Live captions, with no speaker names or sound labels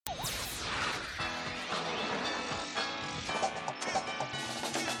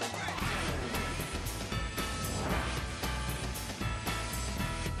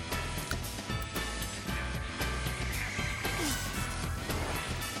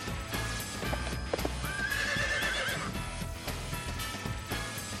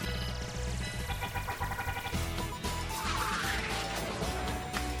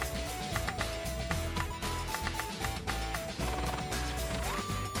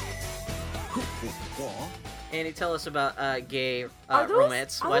What? Andy, tell us about gay Are those-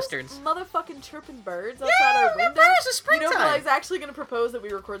 romance are westerns. Those motherfucking chirping birds outside our window. Birds of springtime. You know, I was actually going to propose that we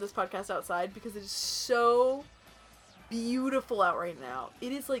record this podcast outside because it is so beautiful out right now.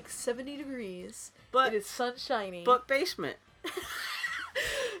 It is like 70 degrees. But it is sunshiny. But basement. Two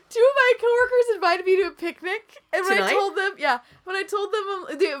of my coworkers invited me to a picnic, and when Tonight? I told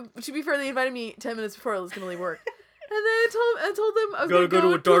them, to be fair, they invited me 10 minutes before I was going to leave work. And then I told them I was going to go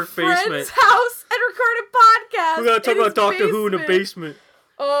to a dark friend's basement. house and record a podcast. We gotta talk in about his Doctor Who in the basement. basement.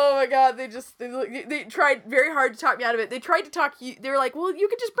 Oh my god, they tried very hard to talk me out of it. They tried to talk you. They were like, "Well, you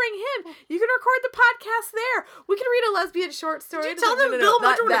could just bring him. You can record the podcast there. We can read a lesbian short story." Did you tell them Bill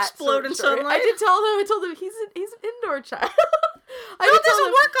not Mudge would that explode short in story. sunlight? I did tell them. I told them he's an indoor child. Bill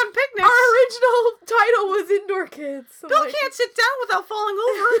doesn't work on picnics. Our original title was Indoor Kids. So Bill can't sit down without falling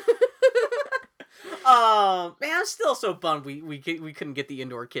over. Man, I'm still so bummed we couldn't get the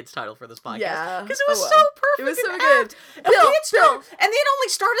Indoor Kids title for this podcast. Yeah. Because it was Oh, well. so perfect. It was so and good. apt. And we Bill, had started, and they had only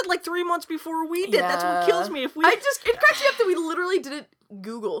started like 3 months before we did. That's what kills me. If we it cracks me up that we literally didn't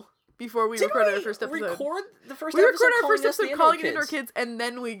Google before we recorded our first episode. Record the first We episode recorded our first calling us the episode calling it Indoor Indoor Kids, and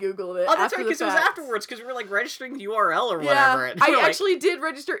then we Googled it. Oh, that's after right, the because it was fact. afterwards, because we were like registering the URL or Yeah, whatever. And I we're like, actually did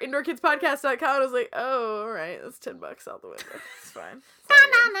register indoorkidspodcast.com, and I was like, oh, alright, that's $10 out the window. It's fine.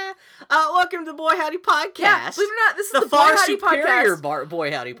 welcome to the Boy Howdy Podcast. Yeah, believe it or not, this is the Boy far Howdy superior Podcast.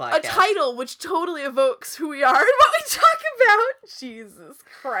 Boy Howdy A Podcast. title which totally evokes who we are and what we talk about. Jesus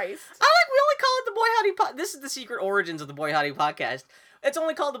Christ. We only call it the Boy Howdy Podcast. This is the secret origins of the Boy Howdy Podcast. It's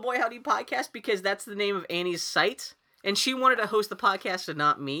only called the Boy Howdy Podcast because that's the name of Annie's site, and she wanted to host the podcast and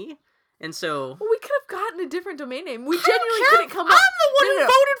not me, and so... Well, we could have gotten a different domain name. We I don't genuinely care. couldn't come up... I'm the one who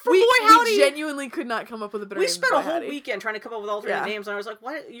voted for Boy Howdy. We genuinely could not come up with a better name. We spent than a Boy whole Howdy. weekend trying to come up with alternate names, and I was like,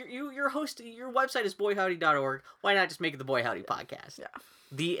 "Why? Your your website is boyhowdy.org. Why not just make it the Boy Howdy Podcast?" Yeah.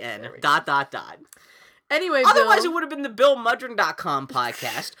 The end. There we go. ... Anyway, Otherwise, Bill, it would have been the BillMudron.com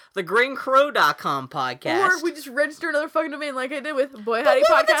podcast, the GreenCrow.com podcast. or we just register another fucking domain like I did with what would the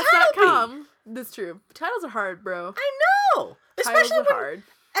title boyhowdypodcast.com. That's true. Titles are hard, bro. I know, Titles especially are when hard.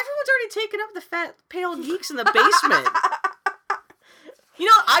 everyone's already taken up the fat, pale geeks in the basement. You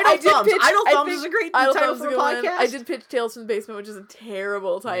know, Idle Thumbs is a great Idle title Thumbs for a is good one. podcast. I did pitch Tales from the Basement, which is a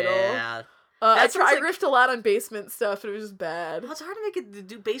terrible title. Yeah. I That sounds like- riffed a lot on basement stuff, and it was just bad. Well, it's hard to make it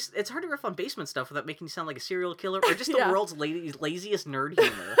do It's hard to riff on basement stuff without making you sound like a serial killer or just the Yeah. world's laziest nerd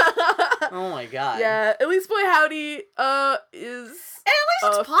humor. Oh my god. Yeah, at least Boy Howdy is And at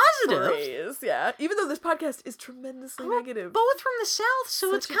least it's positive. phrase. Yeah, even though this podcast is tremendously negative. Both from the south,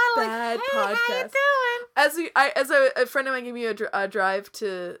 so Such it's a kind of like, bad hey, how you podcast. doing? As a friend of mine gave me a drive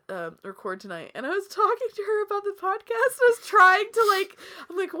to record tonight, and I was talking to her about the podcast. I was trying to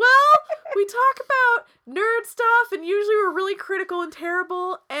I'm like, well, we talk about nerd stuff, and usually we're really critical and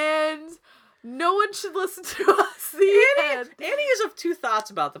terrible, and no one should listen to us. Annie is of two thoughts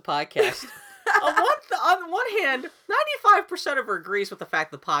about the podcast. On one hand, 95% of her agrees with the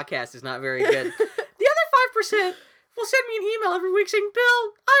fact the podcast is not very good. The other 5% will send me an email every week saying,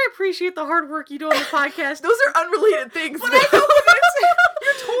 "Bill, I appreciate the hard work you do on the podcast." Those are unrelated things. But Bill. I know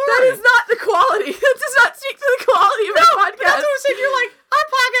you're torn. That is not the quality. That does not speak to the quality of our podcast. That's what I'm saying. You're like, our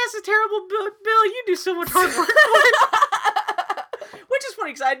podcast is terrible, Bill. You do so much hard work. Which is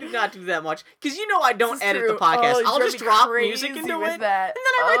funny because I do not do that much. Because you know I don't edit the podcast. Oh, I'll just drop music crazy into with it, that. and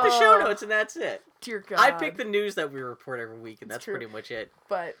then I write the show notes, and that's it. Dear God. I pick the news that we report every week, and that's true. pretty much it.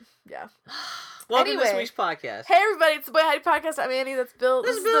 But, yeah. Welcome to this Anyway. week's podcast. Hey, everybody. It's the Boy Howdy Podcast. I'm Annie. That's Bill.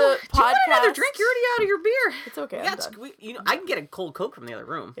 This is Bill. the Do you want podcast. another drink? You're already out of your beer. It's okay. Yeah, I'm done. I can get a cold Coke from the other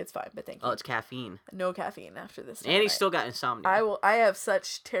room. It's fine, but thank you. Oh, it's caffeine. No caffeine after this. Annie's tonight. still got insomnia. I have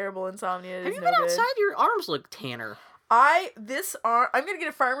such terrible insomnia. It Have is you no been good. outside? Your arms look tanner. I'm gonna get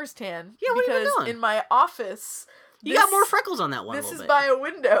a farmer's tan. Yeah, what have you been because doing? in my office, You got more freckles on that one. This little is bit. by a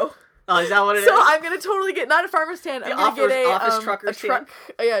window. Oh, is that what it is? So I'm gonna totally get not a farmer's tan. I'm gonna get office trucker's tan?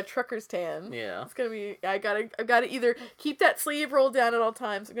 a trucker's tan. Yeah. It's gonna be. I've gotta either keep that sleeve rolled down at all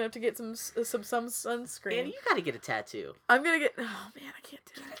times. I'm gonna have to get some sunscreen. Annie, you gotta get a tattoo. I'm gonna get. Oh man, I can't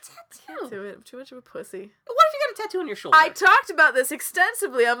do it. Tattoo. I can't do it. I'm too much of a pussy. What if you got a tattoo on your shoulder? I talked about this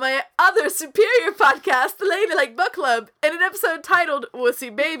extensively on my other superior podcast, the Ladylike Book Club, in an episode titled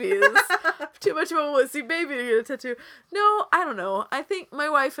 "Wussy Babies." Too much of a wussy baby to get a tattoo. No, I don't know. I think my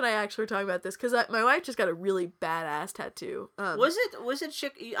wife and I actually were talking about this because my wife just got a really badass tattoo. Was it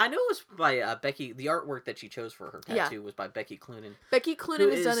chick? I know it was by Becky. The artwork that she chose for her tattoo was by Becky Cloonan. Becky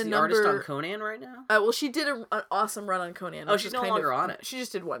Cloonan has done a the number. artist on Conan right now. Well, she did an awesome run on Conan. Oh, which she's is no kind longer of- on it. She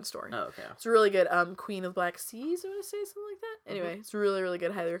just did one story. Oh, okay. It's really good. Queen of Black Seas, I want to say something like that. Anyway, it's really, really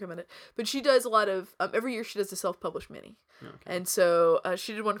good. Highly recommend it. But she does a lot of every year she does a self-published mini, Okay. and so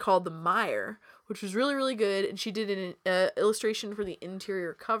she did one called The Mire, there, which was really, really good. And she did an illustration for the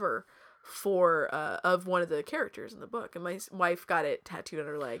interior cover of one of the characters in the book, and my wife got it tattooed on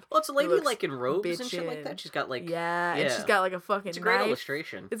her leg. Well, it's a lady like in robes and shit like that. She's got like and she's got like a fucking It's a great knife.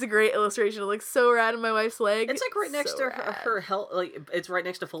 illustration. It's a great illustration. It looks so rad on my wife's leg. It's like right next to her it's right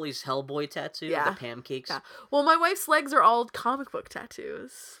next to Foley's Hellboy tattoo, the pancakes. Yeah. Well, my wife's legs are all comic book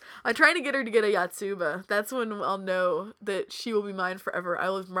tattoos. I'm trying to get her to get a Yatsuba. That's when I'll know that she will be mine forever. I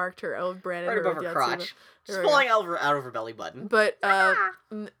will have marked her. I will have branded right her above with her Yatsuba. crotch. Just falling out of her belly button. But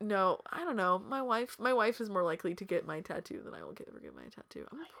no, I don't know. My wife is more likely to get my tattoo than I will ever get my tattoo.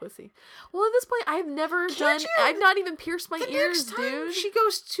 I'm a pussy. Well, at this point, I've never I've not even pierced my ears, dude. She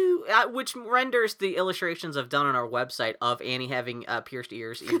goes to which renders the illustrations I've done on our website of Annie having pierced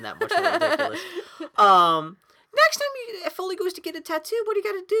ears even that much more ridiculous. Next time Foley goes to get a tattoo, what do you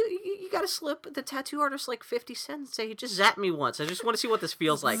gotta do? You gotta slip the tattoo artist like 50 cents. Say, just zap me once. I just want to see what this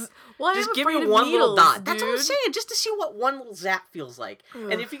feels like. Well, just give me one little dot. That's what I'm saying. Just to see what one little zap feels like. Ugh.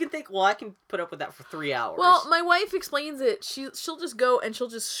 And if you can think, well, I can put up with that for 3 hours. Well, my wife explains it. She'll just go and she'll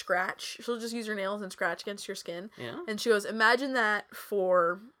just scratch. She'll just use her nails and scratch against your skin. Yeah. And she goes, imagine that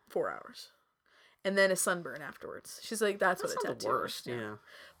for 4 hours. And then a sunburn afterwards. She's like, that's what a tattoo is. The worst, yeah.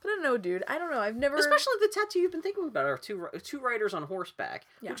 But I don't know, dude. I don't know. I've never... Especially the tattoo you've been thinking about are two riders on horseback,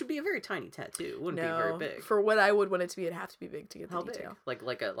 which would be a very tiny tattoo. It wouldn't be very big. For what I would want it to be, it'd have to be big to get the detail. Big?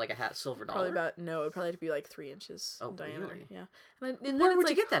 Like a hat, $silver dollar? It'd probably have to be like 3 inches in diameter. Really? Yeah. And where would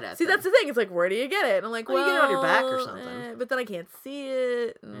you get that at? See, that's the thing. It's like, where do you get it? And I'm like, well, you get it on your back or something. But then I can't see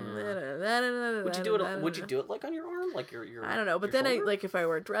it. Would you do it? Would you do it like on your arm, like your? I don't know. But then if I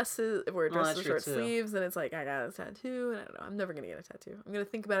wear dresses, with short too. sleeves, then it's like I got a tattoo, and I don't know. I'm never gonna get a tattoo. I'm gonna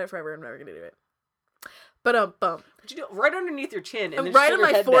think about it forever. I'm never gonna do it. But But you do it right underneath your chin, and then right on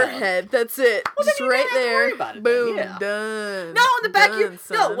my forehead. Down. That's it. Well, just right there. Boom, done. No, on the back of your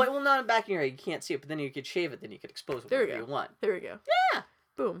no. Well, not on the back of your head. You can't see it, but then you could shave it. Then you could expose whatever you want. There we go. Yeah.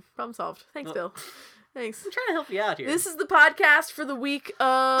 Boom. Problem solved. Thanks, Bill. Thanks. I'm trying to help you out here. This is the podcast for the week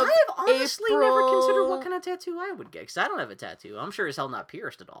of I have honestly April. never considered what kind of tattoo I would get, because I don't have a tattoo. I'm sure as hell not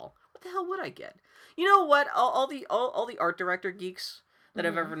pierced at all. What the hell would I get? You know what? All the art director geeks that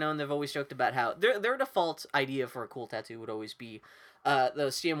I've ever known, they've always joked about how their default idea for a cool tattoo would always be the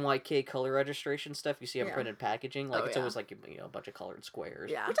CMYK color registration stuff you see on printed packaging. Like it's always like a bunch of colored squares.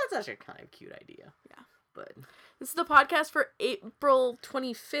 Yeah. Which that's actually kind of a cute idea. Yeah. But this is the podcast for April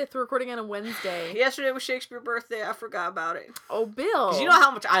 25th. We're recording on a Wednesday. Yesterday was Shakespeare's birthday. I forgot about it. Oh, Bill. Because you know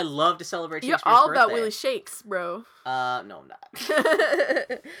how much I love to celebrate Shakespeare's birthday. You're all about Willie Shakes, bro. No, I'm not.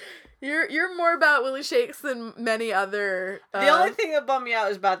 You're more about Willie Shakes than many other... The only thing that bummed me out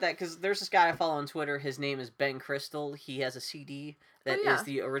is about that, because there's this guy I follow on Twitter. His name is Ben Crystal. He has a CD that is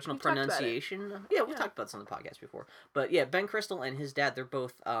the original pronunciation. Yeah, we talked about this on the podcast before. But yeah, Ben Crystal and his dad, they're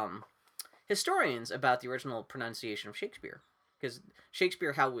both historians about the original pronunciation of Shakespeare. Because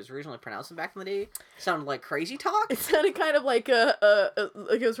Shakespeare, how it was originally pronounced back in the day, sounded like crazy talk. It sounded kind of like like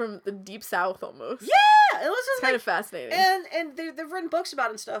it was from the deep south almost. Yeah, it was kind of fascinating. And they've written books about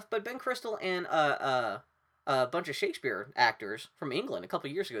it and stuff. But Ben Crystal and a bunch of Shakespeare actors from England a couple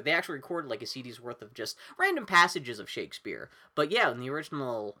of years ago, they actually recorded like a CD's worth of just random passages of Shakespeare. But yeah, in the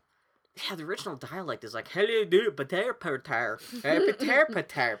original. Yeah, the original dialect is like, hello, dude, pater, pater, pater,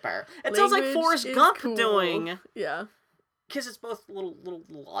 pater. It sounds like Forrest Gump doing. Yeah. Because it's both a little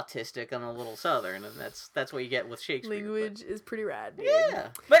autistic and a little southern, and that's what you get with Shakespeare. Language is pretty rad, dude.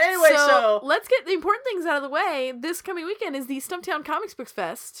 Yeah. But anyway, so... let's get the important things out of the way. This coming weekend is the Stumptown Comics Books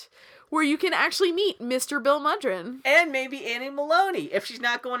Fest, where you can actually meet Mr. Bill Mudrin. And maybe Annie Maloney, if she's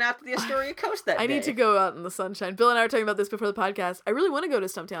not going out to the Astoria Coast that day. I need to go out in the sunshine. Bill and I were talking about this before the podcast. I really want to go to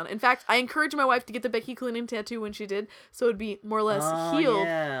Stumptown. In fact, I encouraged my wife to get the Becky Cloonan tattoo when she did, so it would be more or less healed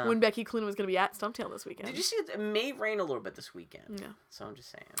when Becky Cloonan was going to be at Stumptown this weekend. Did you see it may rain a little bit this weekend? Yeah. So I'm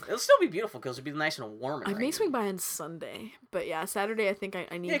just saying. It'll still be beautiful because it'll be nice and warm. I may swing by on Sunday, but yeah, Saturday I think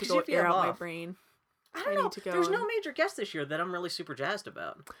I need to go air out my brain. I don't know. There's no major guest this year that I'm really super jazzed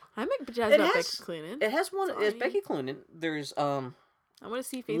about. I'm jazzed about Becky Cloonan. It has one. It's Becky Cloonan. There's I want to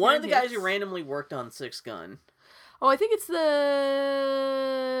see Faith one of the guys who randomly worked on Six Gun. Oh, I think it's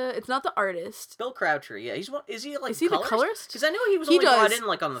not the artist. Bill Crabtree. Yeah, is he the colorist? Because I know he was only brought in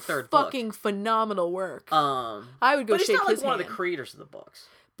like on the third book. Fucking phenomenal work. I would go shake his hand. But he's not like one of the creators of the books.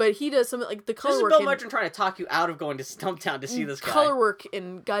 But he does something like the color work. This is Bill Mudrin trying to talk you out of going to Stumptown to see this guy. Color work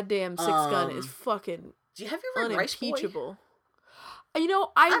in goddamn Six Gun is fucking. Have you read Rice Boy? You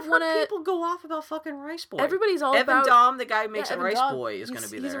know, I've heard people go off about fucking Rice Boy. Everybody's all Evan about... Dom, the guy who makes Rice Boy, is going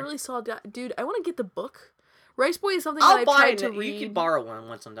to be there. He's a really solid guy. Dude, I want to get the book. Rice Boy is something that I've tried to read. You can borrow one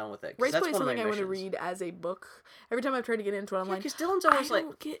once I'm done with it. Rice Boy is something I want to read as a book. Every time I've tried to get into it, I'm like, because Dylan's always I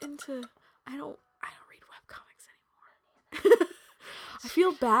don't get into... I don't read webcomics anymore. I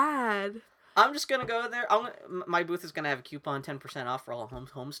feel bad. I'm just gonna go there. My booth is gonna have a coupon 10% off for all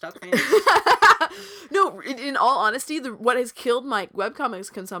Homestuck fans. No, in all honesty, what has killed my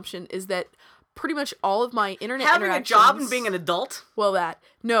webcomics consumption is that pretty much all of my internet having a job and being an adult. Well,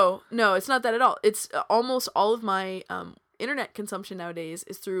 no, it's not that at all. It's almost all of my internet consumption nowadays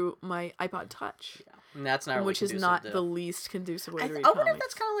is through my iPod Touch. Yeah. And that's not really which is not the least conducive way to read I wonder comics. if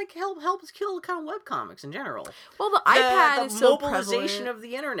that's kind of like helps kill kind of webcomics in general. Well, the iPad is so prevalent. The mobilization of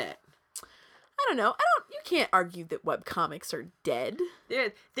the internet. I don't know. You can't argue that webcomics are dead.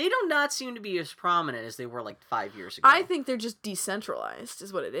 They do not seem to be as prominent as they were like 5 years ago. I think they're just decentralized,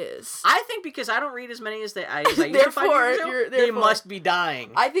 is what it is. I think because I don't read as many as I used to 5 years ago, they must be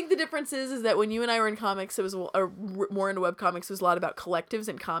dying. I think the difference is that when you and I were in comics, it was more into webcomics. It was a lot about collectives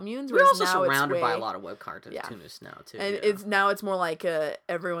and communes. We're also now surrounded by a lot of web cartoonists now too. And it's more like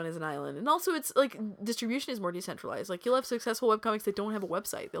everyone is an island, and also it's like distribution is more decentralized. Like you'll have successful webcomics that don't have a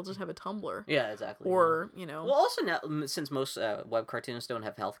website; they'll just have a Tumblr. Yeah, exactly. Or Well, also now since most web cartoonists don't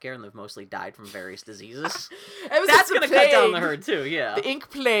have healthcare and they've mostly died from various diseases, that's gonna cut down the herd too. Yeah, the ink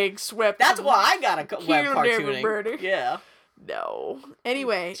plague swept. That's why I got a web cartooning. Yeah. No.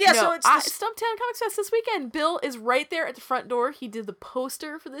 Anyway, so it's Stumptown Comics Fest this weekend. Bill is right there at the front door. He did the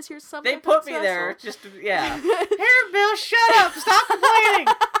poster for this year's Stumptown. They put me there Here, Bill, shut up! Stop complaining.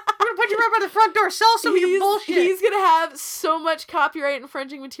 We're gonna put you right by the front door. Sell some of your bullshit. He's gonna have so much copyright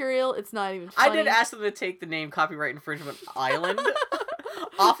infringing material. It's not even funny. I did ask them to take the name Copyright Infringement Island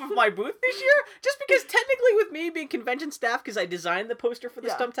off of my booth this year, just because technically with me being convention staff, because I designed the poster for the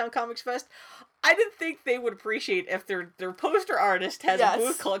Stumptown Comics Fest, I didn't think they would appreciate if their poster artist has a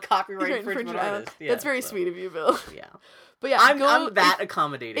booth called Copyright Infringement Island. That's very sweet of you, Bill. Yeah. But yeah, I'm that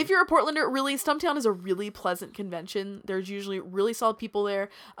accommodating. If you're a Portlander, really, Stumptown is a really pleasant convention. There's usually really solid people there.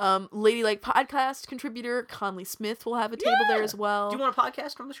 Ladylike podcast contributor Conley Smith will have a table there as well. Do you want a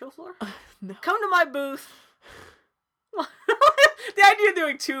podcast from the show floor? No. Come to my booth. The idea of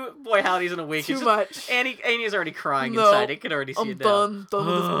doing 2 boy howdies in a week too is much. Annie is already crying inside. I can already see it now. I'm done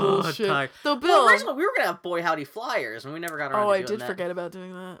with this bullshit. Tired. Though Bill, originally we were gonna have boy howdy fliers, and we never got around to doing that. I did forget about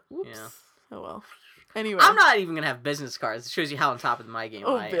doing that. Whoops. Yeah. Oh well. Anyway, I'm not even gonna have business cards. It shows you how on top of my game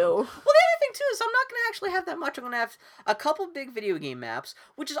I am. Bill. Well, the other thing too is I'm not gonna actually have that much. I'm gonna have a couple big video game maps,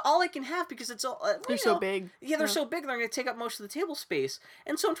 which is all I can have because it's all they're so big. Yeah, they're so big. They're gonna take up most of the table space,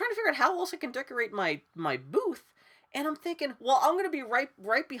 and so I'm trying to figure out how else I can decorate my booth. And I'm thinking, well, I'm going to be right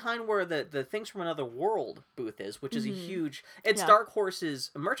behind where the Things from Another World booth is, which is a huge... It's Dark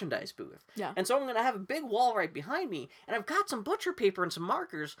Horse's merchandise booth. Yeah. And so I'm going to have a big wall right behind me, and I've got some butcher paper and some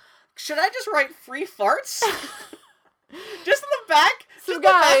markers. Should I just write free farts? Just in the back? So just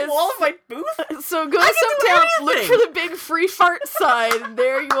guys, the back wall of my booth? So go Stumptown, look for the big free fart sign, and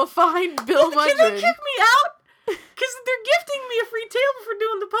there you will find Bill Mudgeon. Can they kick me out? Because they're gifting me a free table for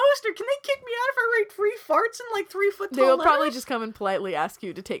doing the poster. Can they kick me out if I write free farts in like 3 foot tall They'll letters? probably just come and politely ask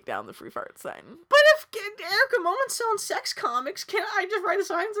you to take down the free fart sign. But if Erica Moment's selling sex comics, can I just write a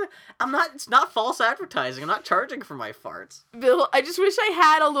sign? It's not false advertising. I'm not charging for my farts. Bill, I just wish I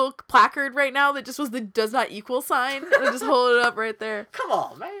had a little placard right now that just was the does not equal sign. And I'll just hold it up right there. Come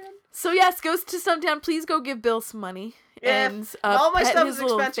on, man. So yes, go to Stumptown. Please go give Bill some money. Yeah, and all my stuff is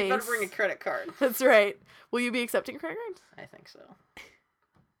expensive. Better bring a credit card. That's right. Will you be accepting credit cards? I think so.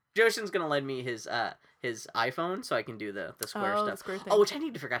 Joshin's gonna lend me his iPhone so I can do the Square stuff. Square thing. Oh, which I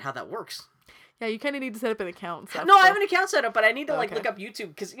need to figure out how that works. Yeah, you kind of need to set up an account. No, I have an account set up, but I need to look up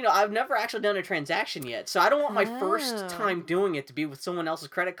YouTube because I've never actually done a transaction yet, so I don't want my first time doing it to be with someone else's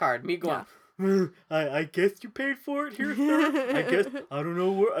credit card. Me going. Yeah. I guess you paid for it here, sir. I guess I don't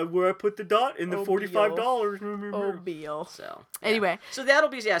know where I put the dot in the $45. Oh, Beal. So anyway, so that'll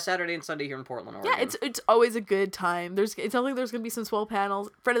be Saturday and Sunday here in Portland, Oregon. Yeah, it's always a good time. It sounds like there's gonna be some swell panels.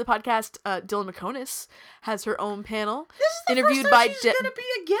 Friend of the podcast, Dylan McConis, has her own panel. This is the interviewed first time she's gonna be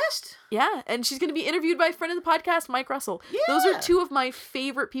a guest. Yeah, and she's gonna be interviewed by friend of the podcast, Mike Russell. Yeah. Those are 2 of my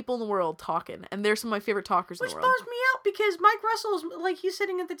favorite people in the world talking, and they're some of my favorite talkers in the world. Which bums me out because Mike Russell's he's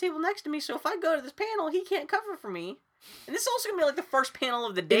sitting at the table next to me, so if I go to this panel, he can't cover for me. And this is also gonna be the first panel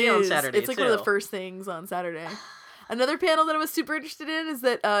of the day on Saturday. It's one of the first things on Saturday. Another panel that I was super interested in is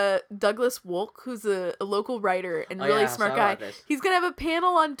that Douglas Wolk, who's a local writer and really smart guy, he's gonna have a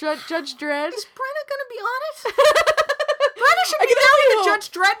panel on Judge Dredd. Is Brenna gonna be on it? Brenna should be there with a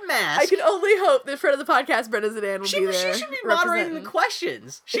Judge Dredd mask. I can only hope that friend of the podcast, Brenna Zedan, will be there. She should be moderating the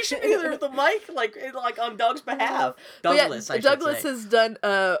questions. She should be there with the mic, like on Doug's behalf. Douglas, I should Douglas say. has done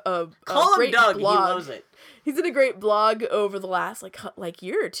a Call great him Doug. blog. He knows it. He's in a great blog over the last like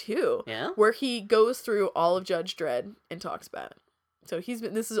year or 2. Yeah. Where he goes through all of Judge Dredd and talks about it. So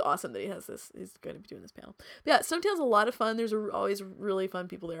this is awesome that he has this. He's going to be doing this panel. But yeah, Snowtail's a lot of fun. There's always really fun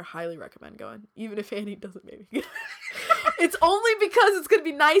people there. Highly recommend going. Even if Annie doesn't maybe. It's only because it's going to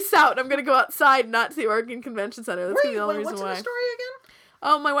be nice out and I'm going to go outside and not see Oregon Convention Center. That's going to be the only reason why. What's in Astoria again?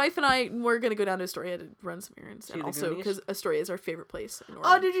 Oh, my wife and I, we're going to go down to Astoria to run some errands. And also because Astoria is our favorite place in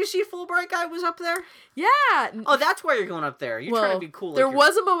Oregon. Oh, did you see Fulbright guy was up there? Yeah. Oh, that's why you're going up there. You're trying to be cool. There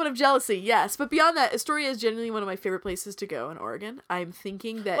was a moment of jealousy, yes. But beyond that, Astoria is genuinely one of my favorite places to go in Oregon. I'm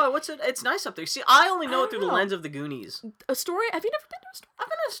thinking that... Well, it's nice up there. See, I only know it through the lens of the Goonies. Astoria? Have you never been to Astoria? I've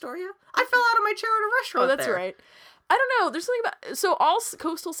been to Astoria. I fell out of my chair at a restaurant there. Oh, that's right. I don't know. There's something about... So all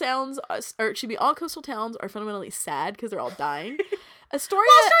coastal towns, all coastal towns are fundamentally sad because they're all dying. Astoria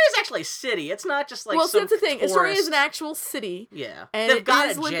is actually a city. It's not just like some that's the thing. forest. Astoria is an actual city. Yeah. And They've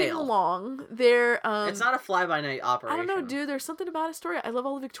got is a limping jail. along. They're it's not a fly-by-night operation. I don't know, dude. There's something about Astoria. I love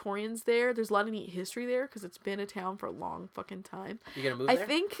all the Victorians there. There's a lot of neat history there because it's been a town for a long fucking time. You gonna move there?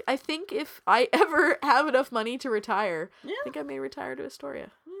 I think if I ever have enough money to retire, I think I may retire to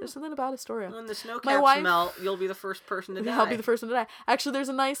Astoria. There's something about Astoria. When the snow caps melt, you'll be the first person to die. I'll be the first one to die. Actually, there's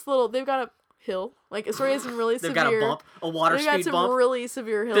a nice little... They've got a hill. Like, Astoria is really severe. They've got a bump. A water speed bump. They've got some really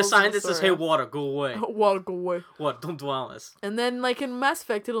severe hills. The sign that says, hey, water, go away. Water, go away. What? Don't dwell on this. And then, like, in Mass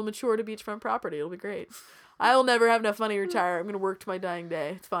Effect, it'll mature to beachfront property. It'll be great. I'll never have enough money to retire. I'm going to work to my dying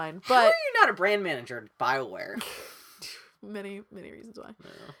day. It's fine. But how are you not a brand manager at BioWare? many reasons why.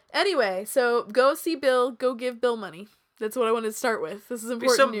 Anyway, so go see Bill. Go give Bill money. That's what I wanted to start with. This is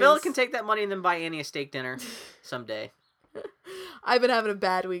important news. So Bill can take that money and then buy Annie a steak dinner someday. I've been having a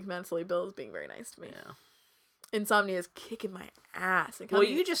bad week mentally. Bill is being very nice to me. Yeah. Insomnia is kicking my ass. Well,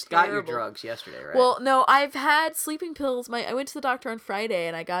 you just got your drugs yesterday, right? Well, no, I've had sleeping pills. I went to the doctor on Friday,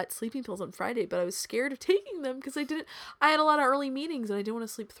 and I got sleeping pills on Friday, but I was scared of taking them because I had a lot of early meetings, and I didn't want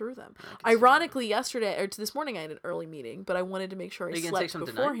to sleep through them. Ironically, this morning I had an early meeting, but I wanted to make sure I slept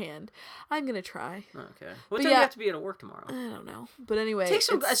beforehand. Tonight? I'm going to try. Okay. What time do you have to be at work tomorrow? I don't know. But anyway. Take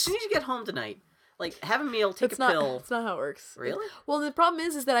some, as soon as you get home tonight. Like, have a meal, take a pill. That's not how it works. Really? Well, the problem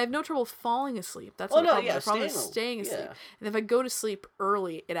is that I have no trouble falling asleep. That's the problem. The problem is staying asleep. Yeah. And if I go to sleep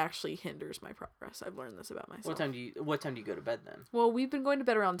early, it actually hinders my progress. I've learned this about myself. What time do you go to bed then? Well, we've been going to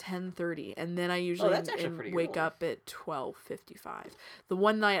bed around 10:30, and then I usually wake up at 12:55. The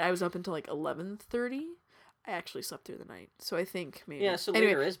one night I was up until like 11:30. I actually slept through the night, so I think maybe. Yeah, so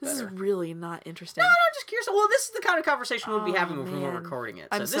later is better. This is really not interesting. No, I'm just curious. Well, this is the kind of conversation we'll be having when we're recording it.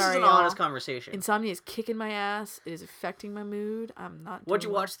 So this is an honest conversation. Insomnia is kicking my ass. It is affecting my mood. I'm not. What'd you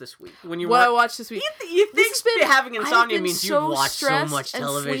watch this week? What I watched this week? You think having insomnia means you watch so much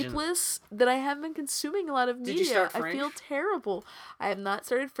television? And sleepless that I haven't been consuming a lot of media. Did you start Fringe? I feel terrible. I have not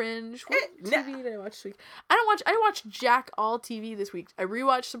started Fringe. What TV did I watch this week? I watched Jack all TV this week. I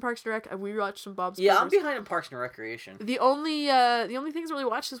rewatched some Parks and Rec. I rewatched some Bob's Burgers. Yeah, I'm behind in Parks and Recreation. The only things I really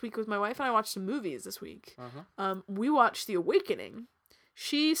watched this week was my wife and I watched some movies this week. We watched The Awakening.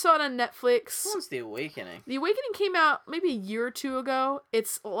 She saw it on Netflix. What's The Awakening? The Awakening came out maybe a year or two ago.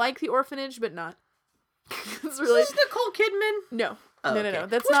 It's like The Orphanage, but not. It's really... Is this Nicole Kidman? No. Oh, No.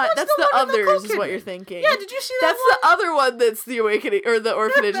 That's the the Others is what you're thinking. Yeah, did you see that That's the other one that's The Awakening, or The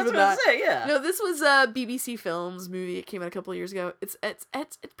Orphanage, that's but what not. I say, yeah. No, this was a BBC Films movie. It came out a couple of years ago. It's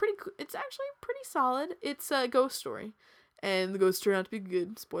pretty cool. It's actually pretty solid. It's a ghost story. And the ghosts turn out to be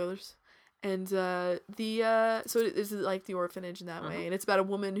good. Spoilers. And so it is like The Orphanage in that way. And it's about a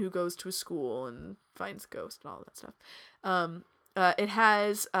woman who goes to a school and finds a ghost and all that stuff. It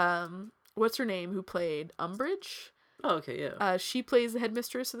has what's her name who played Umbridge? Oh, okay, yeah. She plays the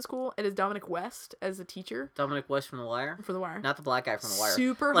headmistress of the school. It is Dominic West as the teacher. Dominic West from The Wire? For The Wire. Not the black guy from The Wire.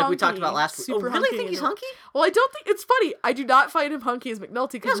 Super like hunky. We talked about last week. Super really think he's hunky? Well, I don't think... It's funny. I do not find him hunky as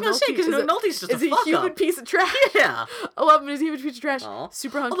McNulty. Yeah, I was going to say, because McNulty's just is a human piece of trash. Yeah. I love him as a human piece of trash. Oh.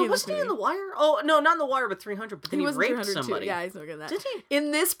 Super hunky. Although, wasn't he in The Wire? Oh, no, not in The Wire, but 300. But then he raped somebody. Too. Yeah, he's not good at that. Did he? In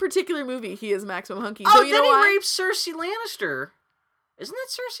this particular movie, he is maximum hunky. Oh, so you then know he raped Cersei Lannister. Isn't that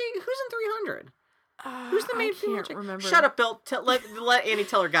Cersei? Who's in 300? Who's the main female? I can't remember. Shut up, Bill. Let Annie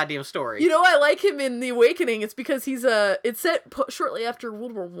tell her goddamn story. You know, I like him in The Awakening. It's because it's set shortly after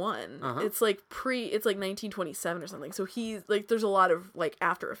World War One. It's like it's like 1927 or something. So he's like, there's a lot of like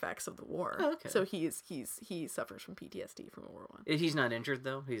after effects of the war. Oh, okay. So he suffers from PTSD from World War One. He's not injured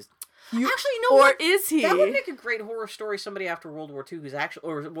though. Actually, you know or what? Is he? That would make a great horror story. Somebody after World War II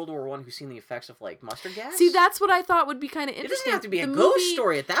or World War One who's seen the effects of like mustard gas. See, that's what I thought would be kind of interesting. It doesn't have to be a ghost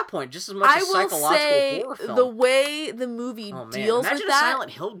story at that point. Just as much as psychological horror film. The way the movie deals with that. Imagine a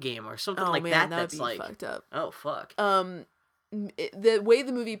Silent Hill game or something like that. That's be like fucked up. Oh fuck. the way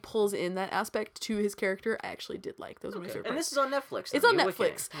the movie pulls in that aspect to his character, I actually did like. Those were my favorite parts. And this is on Netflix. It's on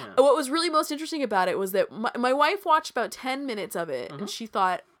Netflix. Yeah. What was really most interesting about it was that my wife watched about 10 minutes of it, and she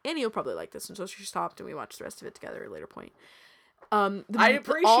thought, Annie will probably like this, and so she stopped, and we watched the rest of it together at a later point. I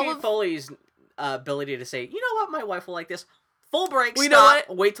appreciate Foley's ability to say, you know what, my wife will like this. Full break, well, stop,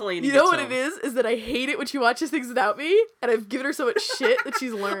 wait till Annie gets You know what home. it is that I hate it when she watches things without me, and I've given her so much shit that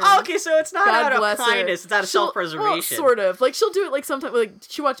she's learned. Oh, okay, so it's not God out of kindness, it's out of self-preservation. Well, sort of. Like, she'll do it, like, sometimes, like,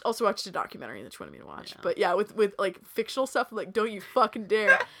 she also watched a documentary that she wanted me to watch. Yeah. But, yeah, with, like, fictional stuff, I'm like, don't you fucking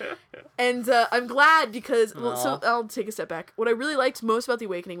dare. And I'm glad because, well, so I'll take a step back. What I really liked most about The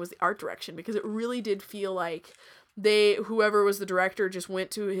Awakening was the art direction, because it really did feel like whoever was the director just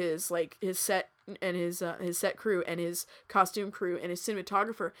went to his set and his set crew and his costume crew and his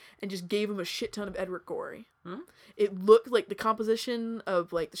cinematographer and just gave him a shit ton of Edward Gorey. It looked like the composition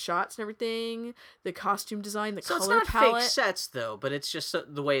of, like, the shots and everything, the costume design, the color palette. So it's not fake sets, though, but it's just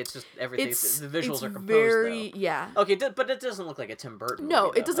the way it's just everything, the visuals are composed, very, though. Yeah. Okay, but it doesn't look like a Tim Burton movie, No,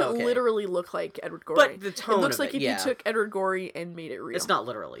 it doesn't literally look like Edward Gorey. But the tone it looks of like it, if you took Edward Gorey and made it real. It's not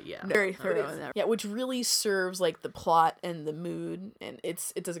literally, yeah. Very thorough in that. Yeah, which really serves, like, the plot and the mood, and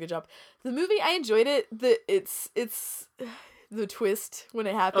it does a good job. The movie, I enjoyed it. It's the twist when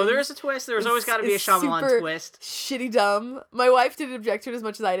it happens. Oh, there is a twist. There's always got to be a Shyamalan twist. Shitty dumb. My wife didn't object to it as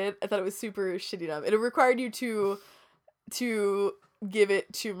much as I did. I thought it was super shitty dumb. It required you to give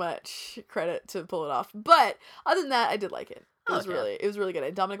it too much credit to pull it off. But other than that, I did like it. It was really good.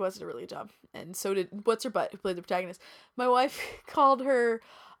 And Dominic West did a really good job. And so did What's Her Butt, who played the protagonist. My wife called her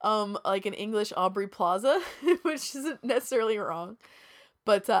like an English Aubrey Plaza, which isn't necessarily wrong.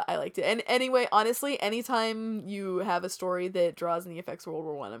 But I liked it. And anyway, honestly, anytime you have a story that draws in the effects of World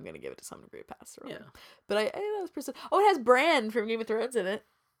War I, I'm going to give it to some degree of pass through. Yeah. But I that was pretty... Oh, it has Bran from Game of Thrones in it.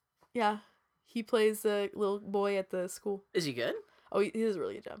 Yeah. He plays the little boy at the school. Is he good? Oh, he does a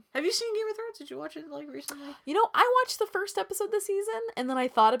really good job. Have you seen Game of Thrones? Did you watch it, like, recently? You know, I watched the first episode this season, and then I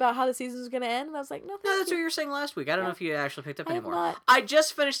thought about how the season was going to end, and I was like, no, that's what you were saying last week. I don't know if you actually picked up anymore. Not. I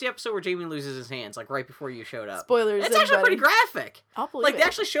just finished the episode where Jaime loses his hands, like, right before you showed up. Spoilers, It's actually pretty graphic. I'll believe like, it. they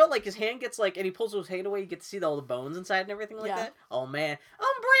actually show, like, his hand gets, like, and he pulls his hand away, you get to see all the bones inside and everything like that. Oh, man.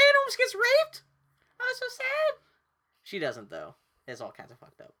 Bran almost gets raped? Oh, so sad. She doesn't, though. It's all kinds of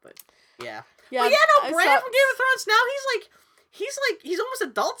fucked up, but, yeah. Yeah, but, yeah, no, Bran from Game of Thrones, now he's almost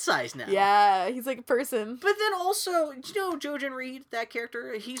adult sized now. Yeah, he's like a person. But then also, you know Jojen Reed, that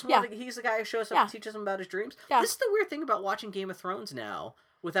character? He's he's the guy who shows up and teaches him about his dreams. Yeah. This is the weird thing about watching Game of Thrones now,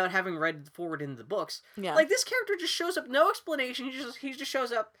 without having read forward into the books. Yeah. Like, this character just shows up, no explanation. He just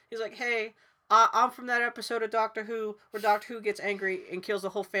shows up. He's like, hey, I'm from that episode of Doctor Who where Doctor Who gets angry and kills the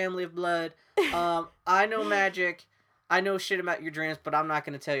whole family of blood. I know magic. I know shit about your dreams, but I'm not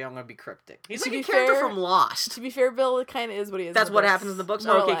going to tell you. I'm going to be cryptic. He's like a character from Lost. To be fair, Bill, it kind of is what he is. That's what happens in the books?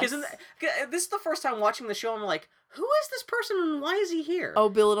 Okay, because this is the first time watching the show, I'm like, who is this person and why is he here? Oh,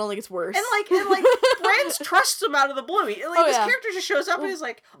 Bill, it only gets worse. And like Bran trusts him out of the blue. Like, this character just shows up and is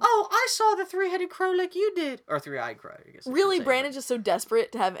like, oh, I saw the three-headed crow like you did. Or three-eyed crow, I guess. Really, Bran is just so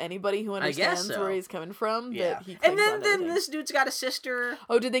desperate to have anybody who understands where he's coming from that he clings on to then this dude's got a sister.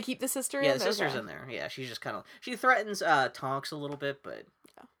 Oh, did they keep the sister in? Yeah, the sister's in there. Yeah, she's just kind of... She threatens Tonks a little bit, but...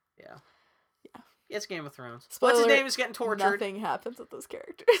 Yeah. It's Game of Thrones. Spoiler, what's his name is getting tortured. Nothing happens with those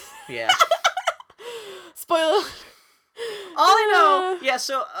characters. Yeah. Spoiler. All I know, him,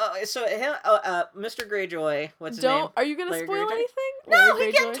 Mr. Greyjoy, what's his name? Are you gonna spoil anything? No,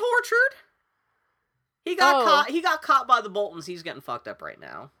 he's getting tortured. He got caught. He got caught by the Boltons. He's getting fucked up right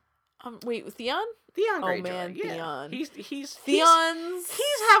now. Wait, Theon? Theon Greyjoy. Oh man, yeah. Theon. He's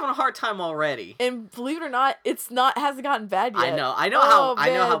having a hard time already. And believe it or not, hasn't gotten bad yet. I know how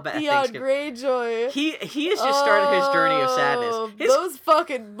bad Theon things get. Greyjoy. He has just started his journey of sadness. Those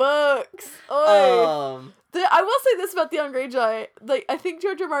fucking books. I will say this about Theon Greyjoy. Like, I think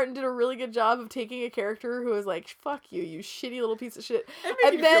George R. Martin did a really good job of taking a character who was like, "Fuck you, you shitty little piece of shit,"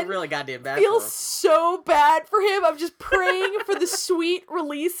 and then feel really goddamn bad. Feels so bad for him. I'm just praying for the sweet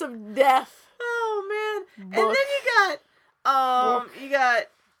release of death. Oh man! And then you got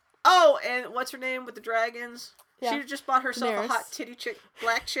and what's her name with the dragons? Yeah. She just bought herself a hot titty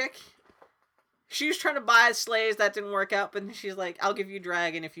black chick. She was trying to buy slaves, that didn't work out, but she's like, I'll give you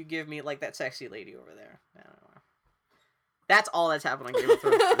dragon if you give me, like, that sexy lady over there. I don't know. That's all that's happened on Game of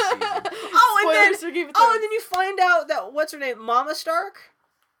Thrones this season. And then you find out that, what's her name, Mama Stark?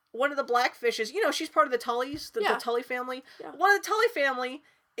 One of the Blackfishes, she's part of the Tullys, the Tully family. Yeah. One of the Tully family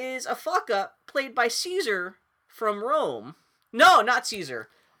is a fuck-up played by Caesar from Rome. No, not Caesar.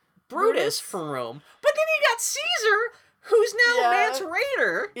 Brutus from Rome. But then you got Caesar, who's now Mance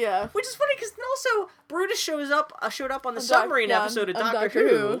Rayder. Yeah. Which is funny because also Brutus showed up on the submarine episode of Doctor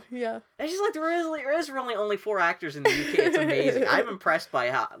Who. Yeah. And she's like, there is really only 4 actors in the UK. It's amazing. I'm impressed by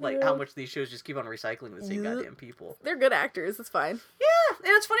how much these shows just keep on recycling the same goddamn people. They're good actors. It's fine. Yeah,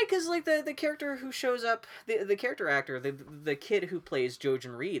 and it's funny because like the character who shows up, the character actor, the kid who plays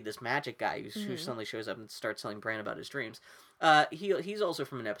Jojen Reed, this magic guy who suddenly shows up and starts telling Bran about his dreams. He's also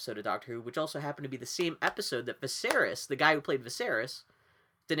from an episode of Doctor Who, which also happened to be the same episode that Viserys, the guy who played Viserys,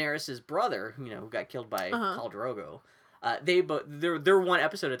 Daenerys' brother, who got killed by Khal Drogo. Their one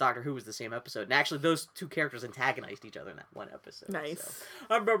episode of Doctor Who was the same episode, and actually those 2 characters antagonized each other in that one episode. Nice.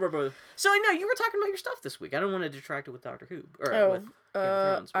 So I know you were talking about your stuff this week. I don't want to detract it with Doctor Who with Game of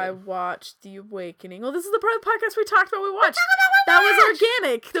Thrones. But... I watched The Awakening. Well, this is the part of the podcast we talked about. We watched. That was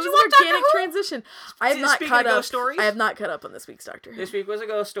organic. That was an organic transition. I have not caught up. I have not caught up on this week's Doctor Who. This week was a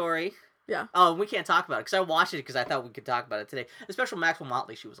ghost story. Yeah. Oh, we can't talk about it because I watched it because I thought we could talk about it today. The special Maxwell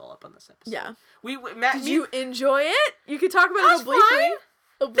Motley, she was all up on this episode. Yeah. Did you enjoy it? You could talk about it obliquely.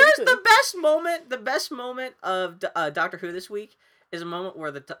 There's the best moment. The best moment of Doctor Who this week is a moment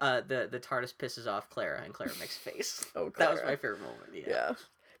where the TARDIS pisses off Clara and Clara makes a face. Oh, Clara. That was my favorite moment. Yeah.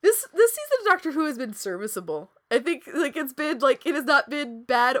 This season of Doctor Who has been serviceable. I think it's been it has not been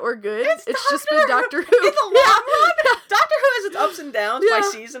bad or good. It's just been Doctor Who. In the long run, Doctor Who has its ups and downs by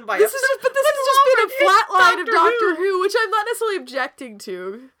season by episode. This has just been a flat line of Doctor Who, which I'm not necessarily objecting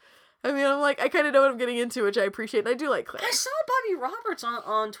to. I mean, I kind of know what I'm getting into, which I appreciate, and I do like Claire. I saw Bobby Roberts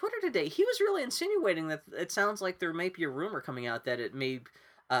on Twitter today. He was really insinuating that it sounds like there might be a rumor coming out that it may...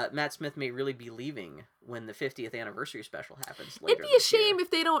 Matt Smith may really be leaving when the 50th anniversary special happens later. It'd be a shame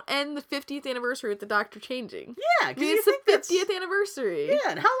if they don't end the 50th anniversary with the Doctor changing. Yeah, because it's the 50th anniversry.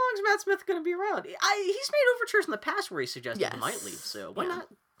 Yeah, and how long is Matt Smith going to be around? He's made overtures in the past where he suggested he might leave, so why not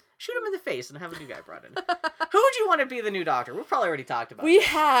shoot him in the face and have a new guy brought in? Who would you want to be the new Doctor? We've probably already talked about We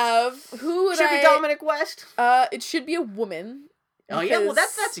have... Who would Should it be Dominic West? It should be a woman. Oh yeah, well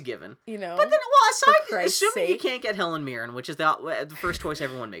that's a given. But then, assuming you can't get Helen Mirren, which is the first choice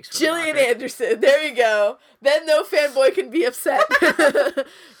everyone makes for Gillian Anderson, there you go. Then no fanboy can be upset.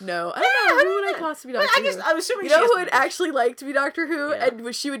 No, I don't know. Who would I possibly be Doctor Who? I'm assuming who would actually like to be Doctor Who,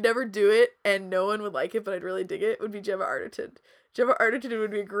 and she would never do it, and no one would like it, but I'd really dig it, would be Gemma Arterton. Gemma Arterton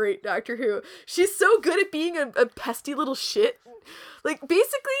would be a great Doctor Who. She's so good at being a pesty little shit.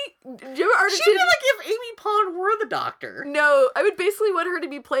 Basically, Gemma Arterton... She'd be like if Amy Pond were the Doctor. No, I would basically want her to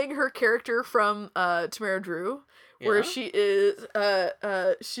be playing her character from Tamara Drew, where she is,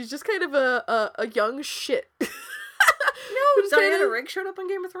 she's just kind of a young shit. No, Diana Rigg showed up on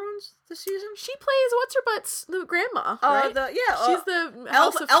Game of Thrones this season. She plays what's-her-butts, the grandma, right? She's the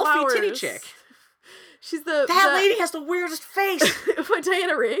elfie titty chick. She's that lady has the weirdest face. What,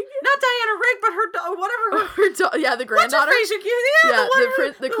 Diana Rigg? Not Diana Rigg, but the granddaughter. What's her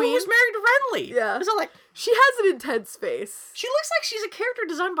face? The queen who was married to Renly. Yeah, it's all like she has an intense face. She looks like she's a character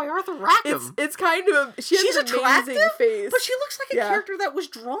designed by Arthur Rackham. It's kind of she's an amazing face, but she looks like a character that was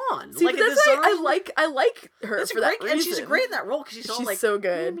drawn. See, like but that's why I like her for that reason. And she's great in that role because she's so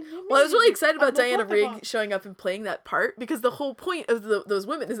good. Well, I was really excited about Diana Rigg showing up and playing that part because the whole point of those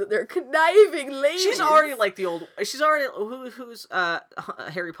women is that they're conniving ladies. She's already like the old. She's already who's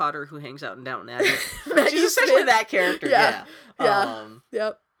Harry Potter who hangs out in Downton Abbey. She's essentially that character. Yeah.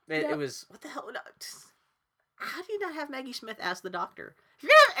 Yep. It was what the hell. How do you not have Maggie Smith as the Doctor? If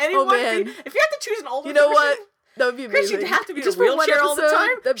you have anyone, if you have to choose an older, that would be amazing. She'd have to be in a wheelchair all the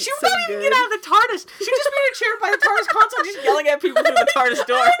time. She would not even get out of the TARDIS. She'd just be in a chair by the TARDIS console, just yelling at people through the TARDIS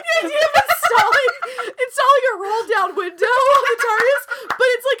door. The idea of installing a roll down window on the TARDIS, but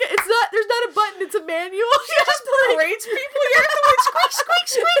there's not a button. It's a manual. She just berates people. You have to squeak, squeak,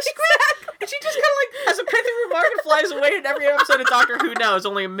 squeak, squeak. And she just kind of has a pithy remark and flies away. And every episode of Doctor Who now is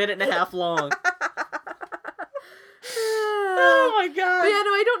only a minute and a half long. Oh my god! But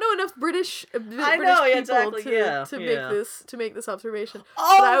I don't know enough British people to make this observation.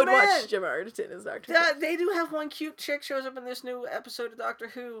 Oh, but I would watch Gemma Arterton as Doctor Who. They do have one cute chick shows up in this new episode of Doctor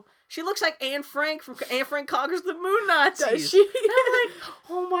Who. She looks like Anne Frank from Anne Frank Conquers the Moon Nazis. Does she? And I'm like,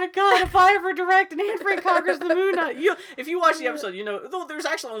 oh my god! If I ever direct an Anne Frank Conquers the Moon Nazis, if you watch the episode, though there's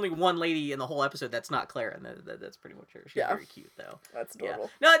actually only one lady in the whole episode that's not Claire, and that's pretty much her. She's very cute though. That's adorable.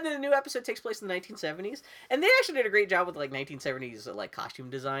 Yeah. No, the new episode takes place in the 1970s, and they actually did a great job with 1970s costume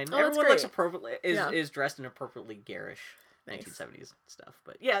design. Everyone looks appropriately is dressed in appropriately garish 1970s stuff.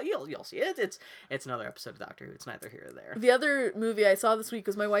 But yeah, you'll see it. It's another episode of Doctor Who. It's neither here or there. The other movie I saw this week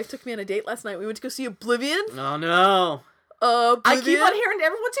was my wife took me on a date last night. We went to go see Oblivion. Oh no. Oblivion? I keep on hearing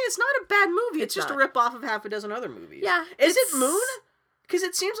everyone say it's not a bad movie. It's just a rip off of half a dozen other movies. Yeah. Is it Moon? Because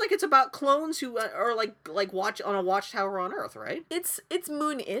it seems like it's about clones who are like watch on a watchtower on Earth, right? It's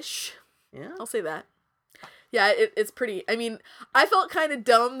moon-ish. Yeah. I'll say that. Yeah, it's pretty. I mean, I felt kind of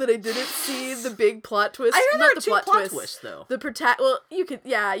dumb that I didn't see the big plot twist. I heard Not there the are two plot twists, though. Well, you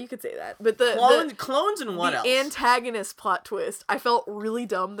could say that. But the clones and what else? The antagonist plot twist. I felt really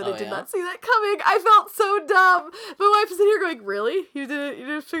dumb that I did not see that coming. I felt so dumb. My wife was sitting here going, "Really? You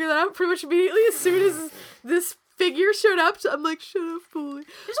didn't figure that out pretty much immediately as soon as this figure showed up?" I'm like, "Shut up, bully."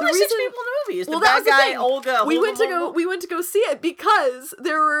 There's only 6 people in the movie. Is the bad guy Olga? We went to go see it because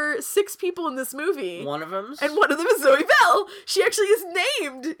there were 6 people in this movie. One of them is Zoe Bell. She actually is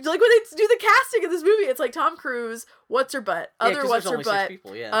named. Like when they do the casting of this movie, it's like Tom Cruise, what's her butt, other what's her butt, 6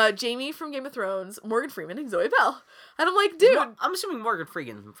 people, Jamie from Game of Thrones, Morgan Freeman, and Zoe Bell. And I'm like, dude, I'm assuming Morgan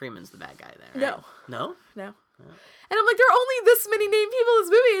Freeman's the bad guy there. Right? No. And I'm like, there are only this many named people in this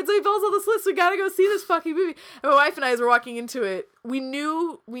movie, and Zoe Bell's on this list. We gotta go see this fucking movie. And my wife and I, as we're walking into it, we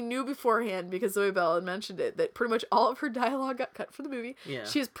knew beforehand, because Zoe Bell had mentioned it, that pretty much all of her dialogue got cut for the movie. Yeah.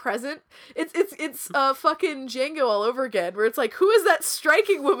 She is present. It's fucking Django all over again, where it's like, who is that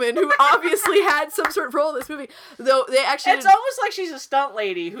striking woman who obviously had some sort of role in this movie? Though they actually, it's almost like she's a stunt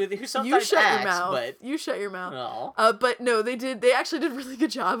lady who sometimes you shut acts, your mouth. but you shut your mouth. No. But no, they actually did a really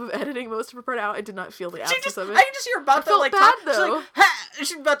good job of editing most of her part out. I did not feel the absence of it. I can just hear her about I felt bad though. Like, ha!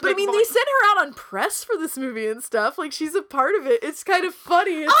 She's about to but I mean, they sent her out on press for this movie and stuff. Like, she's a part of it. It's kind of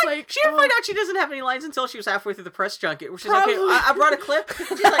funny. It's like she didn't find out she doesn't have any lines until she was halfway through the press junket, where she's like, "Okay, I brought a clip." She's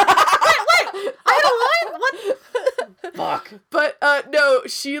like, "Wait, I had a line? What?" Fuck. But no,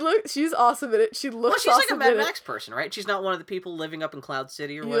 she's awesome in it. She looks. Well, she's awesome like a Mad in Max person, right? She's not one of the people living up in Cloud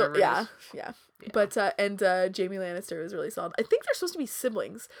City or it. whatever. Yeah. Yeah. But and Jamie Lannister was really solid. I think they're supposed to be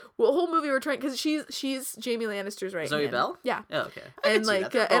siblings. Well, the whole movie we're trying, because she's Jamie Lannister's right Zoe hand. Bell? Yeah. Oh, okay. And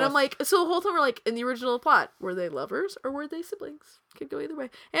like and I'm like, so the whole time we're like, in the original plot, were they lovers or were they siblings? Could go either way.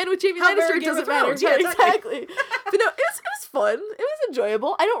 And with Jamie Lannister, it doesn't matter. Yeah, exactly. But no, it was fun. It was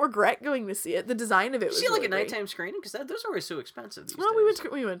enjoyable. I don't regret going to see it. The design of it was see, like really a nighttime screening, because those are always so expensive these days.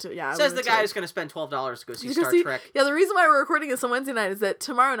 We went to yeah. Says the guy who's going to spend $12 to go see Star Trek. Yeah, the reason why we're recording this on Wednesday night is that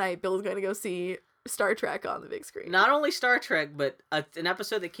tomorrow night Bill is going to go see Star Trek on the big screen. Not only Star Trek, but an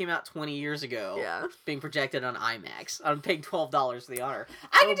episode that came out 20 years ago. Yeah. Being projected on IMAX. I'm paying $12 for the honor.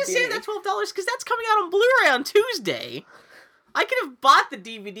 I can just save that $12 because that's coming out on Blu-ray on Tuesday. I could have bought the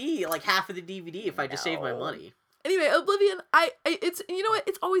DVD, like half of the DVD, if I just saved my money. Anyway, Oblivion, it's, you know what,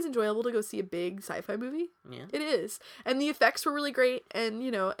 it's always enjoyable to go see a big sci-fi movie. Yeah. It is. And the effects were really great, and,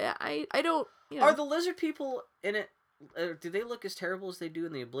 you know, I don't, you know. Are the lizard people in it, do they look as terrible as they do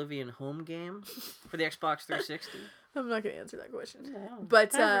in the Oblivion home game for the Xbox 360? I'm not going to answer that question. No.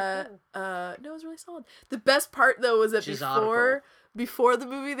 But, no, it was really solid. The best part, though, was that before the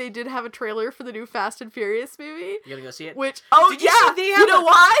movie, they did have a trailer for the new Fast and Furious movie. You gonna go see it? Which, you know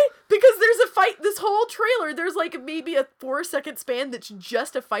why? Because there's a fight, this whole trailer, there's like maybe a 4-second span that's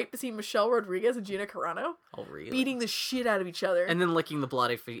just a fight between Michelle Rodriguez and Gina Carano. Oh, really? Beating the shit out of each other. And then licking the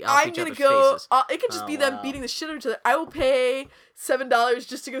blood off each I'm gonna go, faces. it could just be them beating the shit out of each other. I will pay $7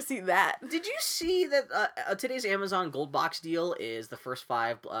 just to go see that. Did you see that today's Amazon Gold Box deal is the first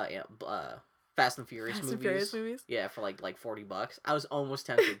 5 Fast and Furious movies? Yeah, for like $40. I was almost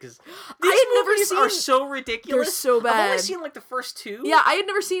tempted because these movies are so ridiculous. They're so bad. I've only seen like the first 2. Yeah, I had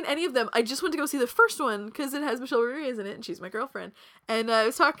never seen any of them. I just went to go see the first one because it has Michelle Rodriguez in it and she's my girlfriend. And I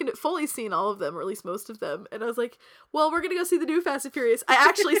was talking to Foley's seen all of them, or at least most of them. And I was like, well, we're going to go see the new Fast and Furious. I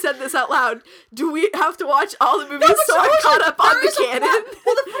actually said this out loud. Do we have to watch all the movies so I'm caught up on the canon?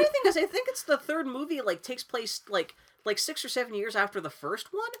 Well, the funny thing is, I think it's the third movie like takes place like 6 or 7 years after the first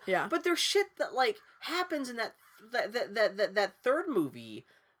one. Yeah. But there's shit that like happens in that third movie,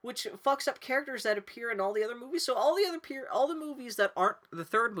 which fucks up characters that appear in all the other movies. So all the movies that aren't the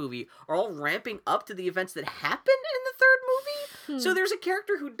third movie are all ramping up to the events that happen in the third movie. So there's a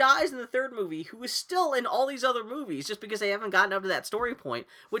character who dies in the third movie who is still in all these other movies just because they haven't gotten up to that story point,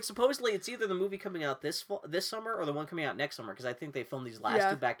 which supposedly it's either the movie coming out this summer or the one coming out next summer, because I think they filmed these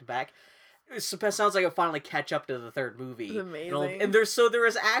last 2 back to back. It sounds like it'll finally catch up to the third movie. It's amazing. And there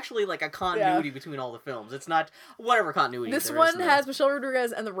is actually like a continuity between all the films. It's not whatever continuity. This one has Michelle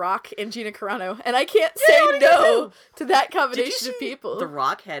Rodriguez and The Rock and Gina Carano, and I can't say no to that combination of people. The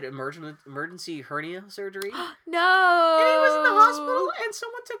Rock had emergency hernia surgery. No. And he was in the hospital, and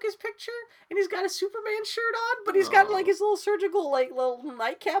someone took his picture, and he's got a Superman shirt on, but he's got like his little surgical little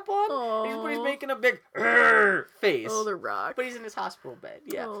nightcap on. And he's making a big face. Oh, The Rock. But he's in his hospital bed.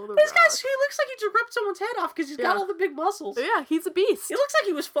 Yeah. Oh, The this Rock. guy's looks like he just ripped someone's head off because he's got all the big muscles. Yeah, he's a beast. He looks like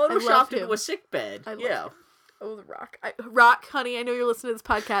he was photoshopped into a sick bed. Oh, The Rock. Rock, honey, I know you're listening to this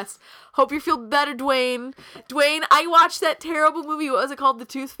podcast. Hope you feel better, Dwayne. Dwayne, I watched that terrible movie. What was it called? The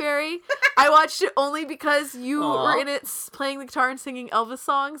Tooth Fairy? I watched it only because you were in it playing the guitar and singing Elvis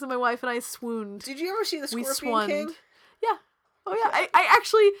songs, and my wife and I swooned. Did you ever see The Scorpion King? Yeah. Oh, yeah. I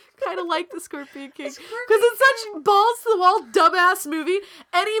actually kind of like The Scorpion King. Because it's such balls-to-the-wall, dumbass movie.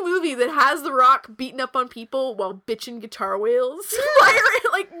 Any movie that has The Rock beating up on people while bitching guitar whales.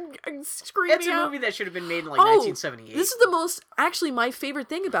 like, screaming It's a out. movie that should have been made in, 1978. This is the most... Actually, my favorite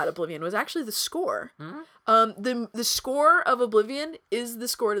thing about Oblivion was actually the score. Mm-hmm. The score of Oblivion is the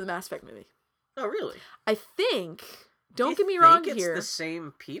score to the Mass Effect movie. Oh, really? I think... Don't get me wrong here. It's the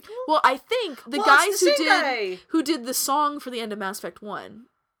same people? Well, I think the guys who did the song for the end of Mass Effect 1,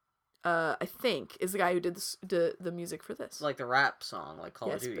 I think, is the guy who did the music for this. Like the rap song, like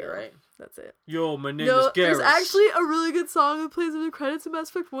Call of Duty, Bill. right? That's it. Yo, my name is Garrus. There's actually a really good song that plays in the credits of Mass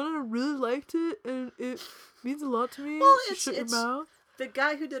Effect 1, and I really liked it, and it means a lot to me. Well, Shut your mouth. The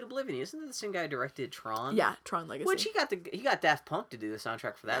guy who did Oblivion, isn't it the same guy who directed Tron? Yeah, Tron Legacy. Which he got Daft Punk to do the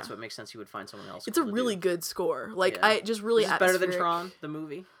soundtrack for that, so it makes sense he would find someone else. It's a really good score. Like, I just really Is it better than Tron, the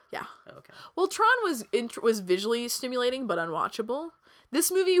movie? Yeah. Oh, okay. Well, Tron was visually stimulating, but unwatchable.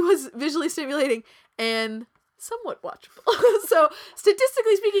 This movie was visually stimulating and somewhat watchable. So,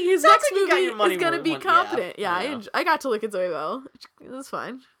 statistically speaking, his next movie is going to be competent. Yeah. I got to look at Zoe Bell. It was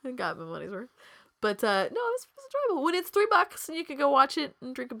fine. I got my money's worth. But, no, it was enjoyable. When it's $3 and you can go watch it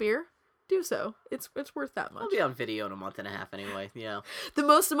and drink a beer, do so. It's worth that much. I'll be on video in a month and a half anyway, yeah. The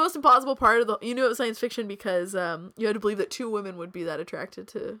most impossible part of it was science fiction because you had to believe that 2 women would be that attracted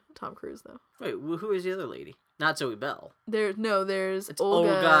to Tom Cruise, though. Wait, who is the other lady? Not Zoe Bell. There's it's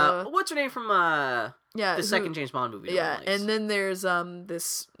Olga. What's her name from the second James Bond movie? Yeah, and then there's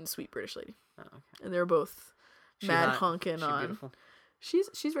this sweet British lady. Oh, okay. And they're both honking on. Beautiful? She's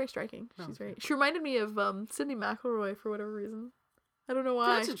very striking. She reminded me of Sydney McElroy for whatever reason. I don't know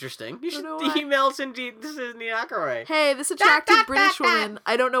why. That's interesting. You should email Sydney McElroy. Hey, this attractive British woman.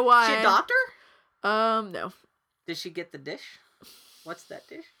 I don't know why. Is she a doctor? No. Did she get the dish? What's that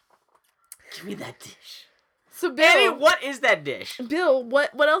dish? Give me that dish. So Bill, Annie, what is that dish? Bill,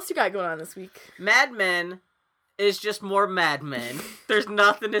 what else you got going on this week? Mad Men is just more Mad Men. There's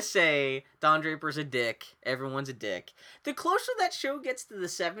nothing to say. Don Draper's a dick. Everyone's a dick. The closer that show gets to the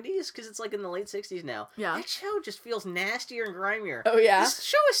 70s, because it's like in the late 60s now, that show just feels nastier and grimier. Oh, yeah? This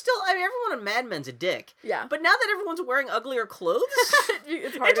show is still, everyone in Mad Men's a dick. Yeah. But now that everyone's wearing uglier clothes,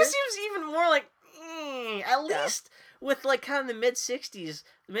 it's harder. It just seems even more like, at least with like kind of the mid-60s,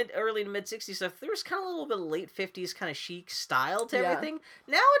 early to mid-60s stuff, there was kind of a little bit of late 50s kind of chic style to everything.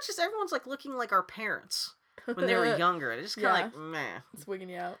 Now it's just everyone's like looking like our parents when they were younger. It's just kind of like, meh. It's wigging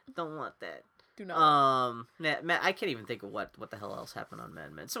you out. Don't want that. Do not. I can't even think of what the hell else happened on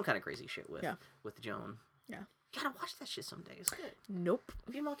Mad Men. Some kind of crazy shit with Joan. Yeah. You gotta watch that shit someday. It's good. Nope.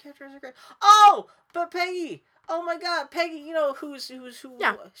 Female characters are great. Oh, but Peggy. Oh my God, Peggy. You know who?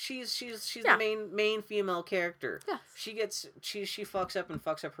 Yeah. She's the main female character. Yeah. She fucks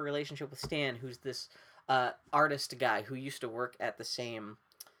up her relationship with Stan, who's this artist guy who used to work at the same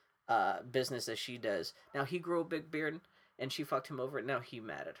business as she does. Now he grew a big beard. And she fucked him over, and now he's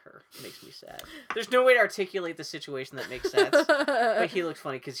mad at her. It makes me sad. There's no way to articulate the situation that makes sense. But he looks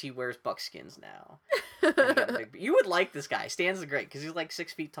funny because he wears buckskins now. You would like this guy. Stan's great because he's like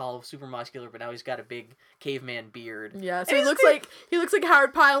 6 feet tall, super muscular, but now he's got a big caveman beard. Yeah, so he looks like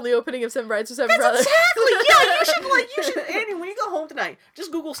Howard Pyle in the opening of Seven Brides or Seven Brothers. Exactly. Yeah, you should. Annie, when you go home tonight,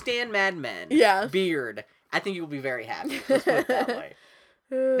 just Google Stan Mad Men. Yeah. Beard. I think you'll be very happy. Let's put it that way.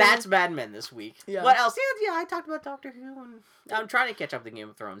 That's Mad Men this week. Yeah. What else? Yeah, I talked about Doctor Who, and I'm trying to catch up to Game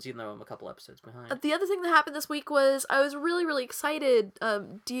of Thrones, even though I'm a couple episodes behind. The other thing that happened this week was I was really, really excited.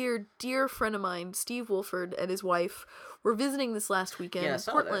 Dear friend of mine, Steve Wolford, and his wife were visiting this last weekend in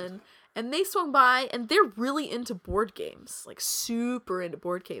Portland, and they swung by, and they're really into board games, like super into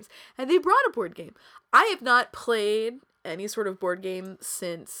board games, and they brought a board game. I have not played any sort of board game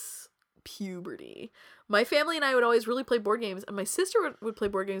since puberty. My family and I would always really play board games, and my sister would play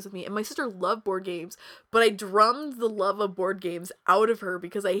board games with me, and my sister loved board games, but I drummed the love of board games out of her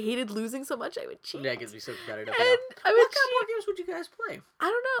because I hated losing so much I would cheat. Yeah, it gets me so competitive. And what kind of board games would you guys play? I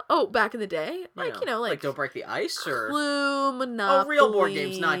don't know. Oh, back in the day? Like Don't Break the Ice? Or Clue, Monopoly. Oh, real board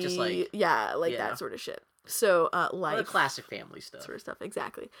games, not just like... Yeah, that sort of shit. So, like the classic family stuff. Sort of stuff,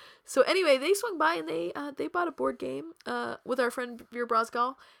 exactly. So anyway, they swung by and they bought a board game with our friend Veer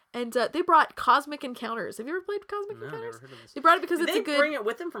Brosgall. And they brought Cosmic Encounters. Have you ever played Cosmic Encounters? Never heard of this. They brought it because it's a good... Did they bring it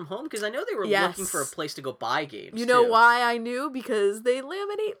with them from home? Because I know they were looking for a place to go buy games, You know why I knew? Because they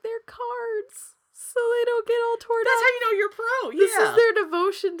laminate their cards so they don't get all torn up. That's how you know you're pro, This is their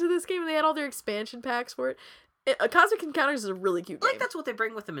devotion to this game. And they had all their expansion packs for it. Cosmic Encounters is a really cute game. I like that's what they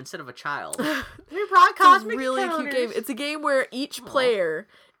bring with them instead of a child. We brought Cosmic really Encounters. cute game. It's a game where each player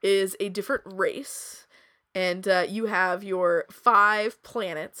is a different race, and you have your 5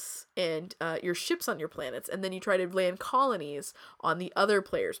 planets and your ships on your planets, and then you try to land colonies on the other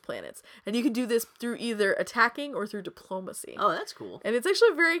players' planets. And you can do this through either attacking or through diplomacy. Oh, that's cool. And it's actually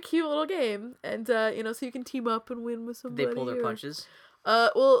a very cute little game, and so you can team up and win with somebody. They pull their punches.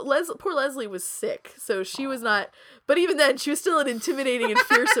 Well, poor Leslie was sick, so she was not. But even then, she was still an intimidating and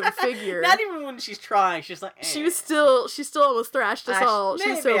fearsome figure. Not even when she's trying, she's like. Eh. She still almost thrashed us all.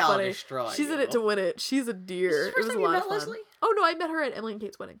 She's so I'll funny. She's in it to win it. She's a dear. It was a lot of fun. Leslie? Oh no, I met her at Emily and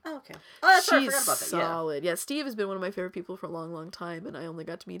Kate's wedding. Oh, okay. Oh, that's right. I forgot about that. Solid. Yeah, Steve has been one of my favorite people for a long, long time, and I only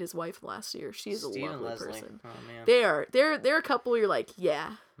got to meet his wife last year. She is Steve a lovely and Leslie. person. Oh man. They're a couple. You're like,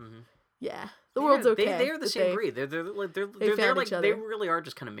 yeah, yeah. The world's okay. They're the same breed. They're like they really are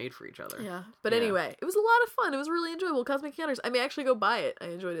just kind of made for each other. Yeah. But anyway, it was a lot of fun. It was really enjoyable. Cosmic Encounters. I may actually go buy it. I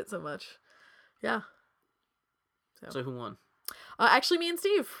enjoyed it so much. Yeah. So who won? Actually, me and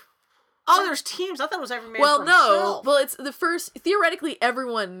Steve. Oh, there's teams. I thought it was every man. Well, for no. himself. Well, it's the first. Theoretically,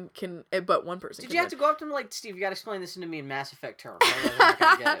 everyone can, but one person. Did you have to go up to him like, Steve? You got to explain this to me in Mass Effect terms. I'm not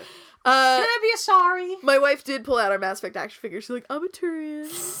gonna get it. Can I be a sorry? My wife did pull out our Mass Effect action figure. She's like, I'm a Turian.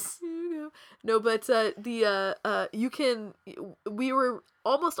 No, but you can. We were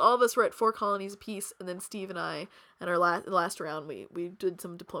almost all of us were at 4 colonies apiece, and then Steve and I, and our last round, we did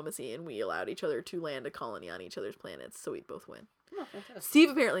some diplomacy, and we allowed each other to land a colony on each other's planets, so we'd both win. Oh, fantastic. Steve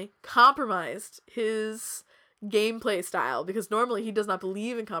apparently compromised his gameplay style because normally he does not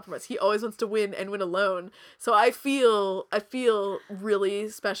believe in compromise. He always wants to win and win alone. So I feel really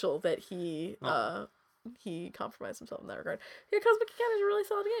special that he compromised himself in that regard. Yeah, Cosmic Encounter is a really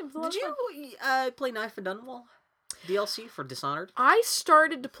solid game. It's a lot of fun. Did you play Knife of Dunwall? DLC for Dishonored? I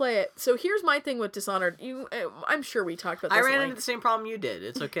started to play it. So here's my thing with Dishonored. I'm sure we talked about this. I ran into the same problem you did.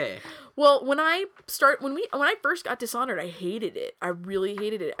 It's okay. Well, when I first got Dishonored, I hated it. I really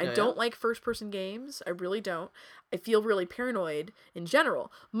hated it. I don't like first-person games. I really don't. I feel really paranoid in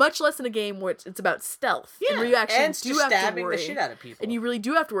general. Much less in a game where it's about stealth. Yeah, and where you actually and do have stabbing to worry. the shit out of people. And you really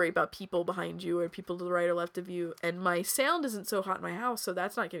do have to worry about people behind you or people to the right or left of you. And my sound isn't so hot in my house, so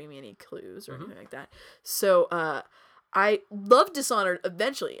that's not giving me any clues or anything like that. So, I loved Dishonored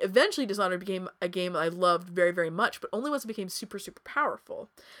eventually. Eventually, Dishonored became a game I loved very, very much, but only once it became super, super powerful.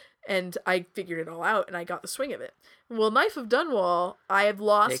 And I figured it all out, and I got the swing of it. Well, Knife of Dunwall, I have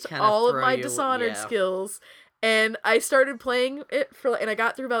lost all of my Dishonored skills, and I started playing it and I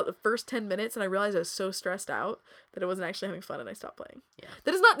got through about the first 10 minutes, and I realized I was so stressed out that I wasn't actually having fun, and I stopped playing. Yeah.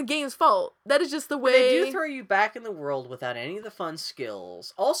 That is not the game's fault. That is just the way... They do throw you back in the world without any of the fun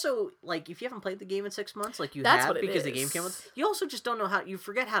skills. Also, like, if you haven't played the game in 6 months, like That's have, what it because is. the game came out, you also just don't know how... You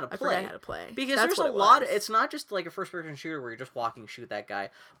forget how to play. I forget how to play. Because That's there's a what lot... It's not just like a first-person shooter where you're just walking, shoot that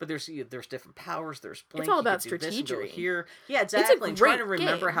guy, but there's different powers, there's blink, it's all about strategy. strategy. Here. Yeah, exactly. It's a great trying to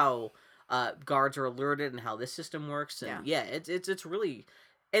remember game. how... guards are alerted and how this system works, and it's really,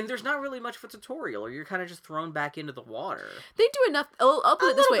 and there's not really much of a tutorial, or you're kind of just thrown back into the water. They do enough. I'll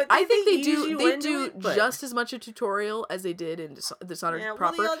put it this way: I think they do but... just as much a tutorial as they did in Dishonored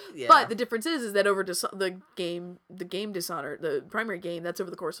proper. But the difference is that over the game Dishonored, the primary game, that's over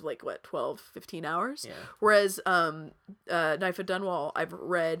the course of 12-15 hours. Yeah. Whereas Knife of Dunwall, I've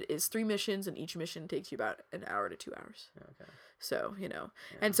read, is 3 missions, and each mission takes you about an hour to 2 hours. Okay. So,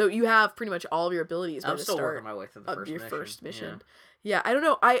 and so you have pretty much all of your abilities by the start working my way through the first mission. Yeah, I don't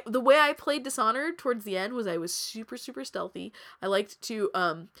know. The way I played Dishonored towards the end was I was super, super stealthy. I liked to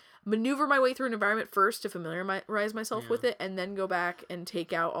maneuver my way through an environment first to familiarize myself with it, and then go back and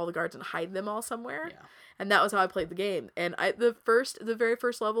take out all the guards and hide them all somewhere. Yeah. And that was how I played the game. And the very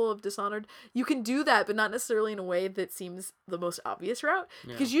first level of Dishonored, you can do that, but not necessarily in a way that seems the most obvious route.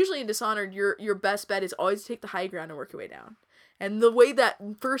 Yeah. Because usually in Dishonored, your best bet is always to take the high ground and work your way down. And the way that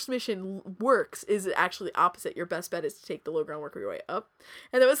first mission works is actually opposite. Your best bet is to take the low ground, work your way up.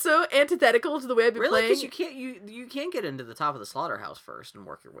 And that was so antithetical to the way I've been playing. Really? Because you can't get into the top of the slaughterhouse first and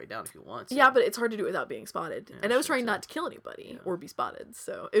work your way down if you want to. Yeah, but it's hard to do it without being spotted. Yeah, and I was trying not to kill anybody or be spotted.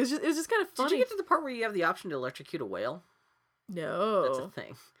 So it was just kind of funny. Did you get to the part where you have the option to electrocute a whale? No. That's a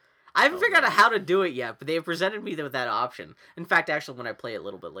thing. I haven't figured out how to do it yet, but they have presented me with that option. In fact, actually, when I play it a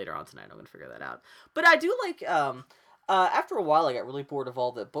little bit later on tonight, I'm going to figure that out. But I do like... after a while, I got really bored of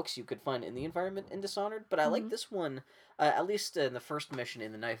all the books you could find in the environment in Dishonored, but I like this one at least in the first mission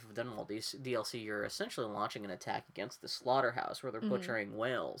in the Knife of Dunwall DLC, you're essentially launching an attack against the slaughterhouse where they're butchering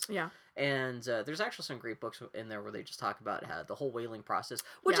whales. Yeah. And there's actually some great books in there where they just talk about how the whole whaling process,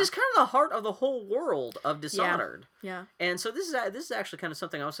 which is kind of the heart of the whole world of Dishonored. Yeah. And so this is actually kind of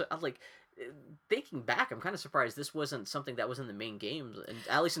something I was like, thinking back, I'm kind of surprised this wasn't something that was in the main games, and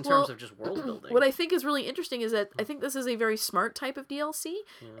at least in terms of just world building. What I think is really interesting is that I think this is a very smart type of DLC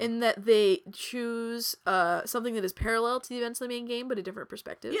in that they choose something that is parallel to the events of the main game, but a different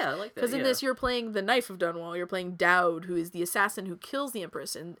perspective. Yeah, I like that. Because in this, you're playing the Knife of Dunwall. You're playing Dowd, who is the assassin who kills the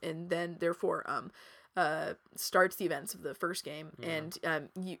Empress, and then therefore starts the events of the first game. And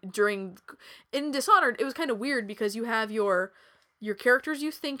in Dishonored, it was kind of weird because you have your characters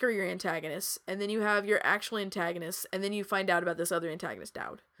you think are your antagonists, and then you have your actual antagonists, and then you find out about this other antagonist,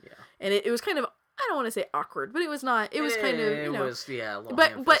 Dowd. Yeah. And it was kind of, I don't want to say awkward, but it was not. It was kind of, you know. It was, yeah, a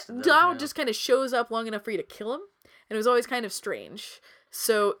little but Dowd just kind of shows up long enough for you to kill him, and it was always kind of strange.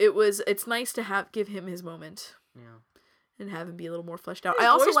 So it's nice to give him his moment. Yeah. And have him be a little more fleshed out. I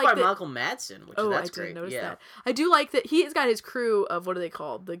also like by Malcolm Madsen, which that's great. Notice that. I do like that he's got his crew of, what are they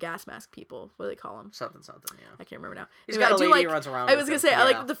called? The gas mask people. What do they call them? Something, yeah. I can't remember now. He's got a lady who runs around. I was going to say, I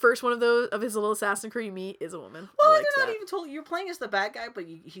like the first one of his little assassin crew you meet is a woman. Well, they're not even totally, you're playing as the bad guy, but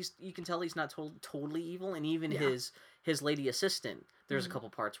you can tell he's not totally evil, and even his lady assistant, there's a couple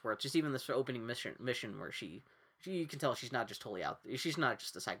parts where it's just even this opening mission where you can tell she's not just totally out. She's not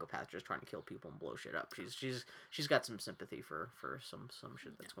just a psychopath just trying to kill people and blow shit up. She's got some sympathy for some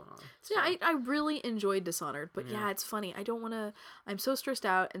shit that's going on. So yeah, I really enjoyed Dishonored, but yeah, it's funny. I don't want to. I'm so stressed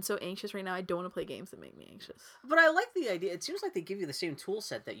out and so anxious right now. I don't want to play games that make me anxious. But I like the idea. It seems like they give you the same tool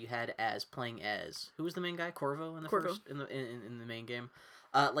set that you had as playing as who was the main guy? Corvo in the first in the main game.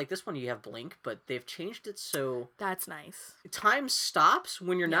 Like this one, you have blink, but they've changed it so that's nice. Time stops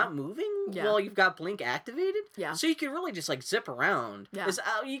when you're not moving while you've got blink activated. Yeah. So you can really just like zip around. Yeah.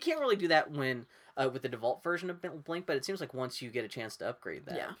 You can't really do that when with the default version of blink, but it seems like once you get a chance to upgrade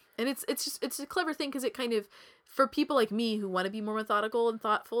that. Yeah. And it's a clever thing because it kind of, for people like me who want to be more methodical and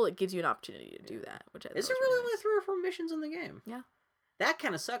thoughtful, it gives you an opportunity to do that. Which is there really only 3 or 4 missions in the game? Yeah. That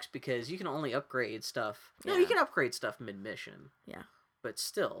kind of sucks because you can only upgrade stuff. Yeah. No, you can upgrade stuff mid-mission. Yeah. But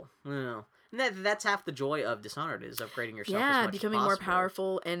still, you know, and that's half the joy of Dishonored is upgrading yourself. Yeah, as much becoming as more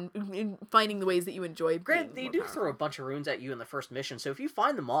powerful and finding the ways that you enjoy. Granted, they do throw a bunch of runes at you in the first mission, so if you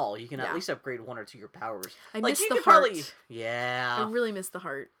find them all, you can at least upgrade 1 or 2 of your powers. I miss the heart. I really miss the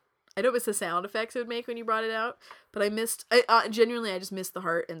heart. I don't miss the sound effects it would make when you brought it out, but genuinely, I just missed the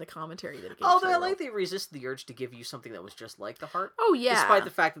heart and the commentary that it gave. Although I like they resisted the urge to give you something that was just like the heart. Oh, yeah. Despite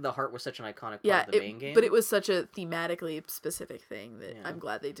the fact that the heart was such an iconic part of the main game. But it was such a thematically specific thing that I'm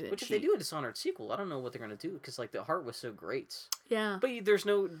glad they didn't Which, if they do a Dishonored sequel, I don't know what they're going to do, because like the heart was so great. Yeah. But there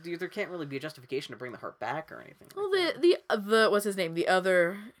can't really be a justification to bring the heart back or anything. Well, the what's his name? The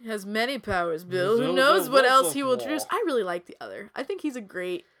Other has many powers, Bill. Who knows what else he will introduce? I really like the Other. I think he's a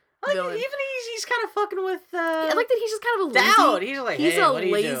great villain. Even he's kind of fucking with. I like that he's just kind of a lazy. He's a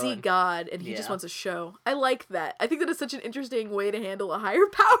lazy god, and he just wants a show. I like that. I think that is such an interesting way to handle a higher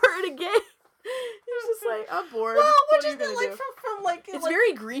power in a game. He's just like, I'm bored. Well, which is like from like it's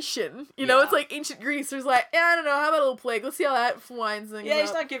very Grecian, you know. It's like ancient Greece. There's like, I don't know, how about a little plague? Let's see how that winds things. Yeah,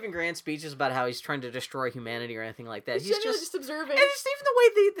 he's not giving grand speeches about how he's trying to destroy humanity or anything like that. He's just observing. And it's even the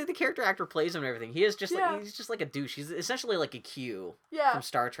way the character actor plays him and everything. He is just like he's just like a douche. He's essentially like a Q from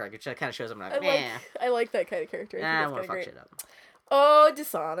Star Trek, which kind of shows him like, I like that kind of character. I want to fuck shit up. Oh,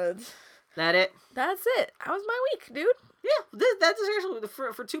 Dishonored. That it? That's it. That was my week, dude. Yeah, that's actually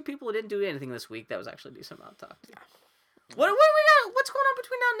for 2 people who didn't do anything this week. That was actually a decent amount to talk to. What we got? What's going on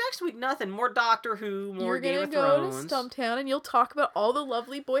between now and next week? Nothing. More Doctor Who. More Game of Thrones. You're gonna go to Stumptown and you'll talk about all the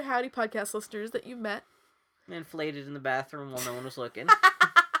lovely Boy Howdy podcast listeners that you've met. Inflated in the bathroom while no one was looking.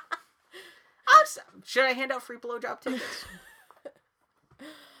 Should I hand out free blowjob tickets?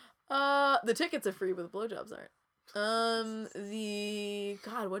 The tickets are free, but the blowjobs aren't. What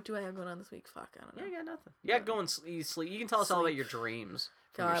do I have going on this week? Fuck, I don't know. Yeah, I got nothing. Yeah, go and sleep. You can tell us all about your dreams.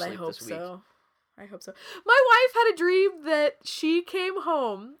 God, I hope so. I hope so. My wife had a dream that she came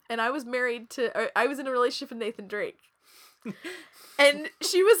home and I was I was in a relationship with Nathan Drake. And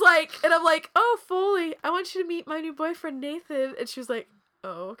she was like, and I'm like, oh, Foley, I want you to meet my new boyfriend, Nathan. And she was like,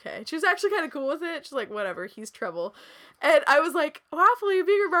 oh, okay. She was actually kind of cool with it. She's like, whatever, he's trouble. And I was like, wow, Foley, you're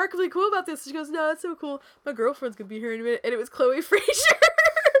being remarkably cool about this. She goes, no, it's so cool. My girlfriend's gonna be here in a minute. And it was Chloe Fraser.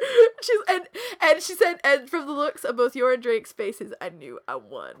 And she said, and from the looks of both your and Drake's faces, I knew I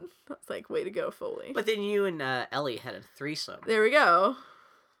won. I was like, way to go, Foley. But then you and Ellie had a threesome. There we go.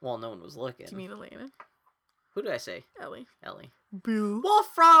 Well, no one was looking. Do you mean Elena? Who did I say? Ellie. Boo. Well,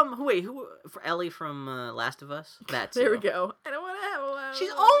 who? For Ellie from Last of Us? That too. There we go. I don't want to have a lot. She's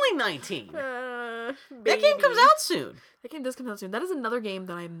only 19. That game comes out soon. That game does come out soon. That is another game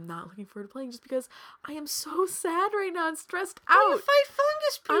that I'm not looking forward to playing just because I am so sad right now and stressed out. You fight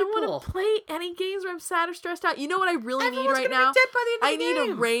fungus people. I don't want to play any games where I'm sad or stressed out. You know what I really need right now? Be dead by the end I of the need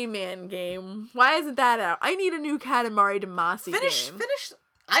a Rayman game. Why isn't that out? I need a new Katamari Damacy game. Finish.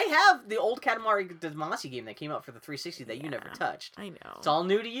 I have the old Katamari Damacy game that came out for the 360 that you never touched. I know. It's all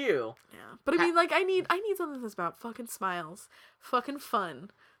new to you. Yeah. But I mean, like, I need something that's about fucking smiles, fucking fun,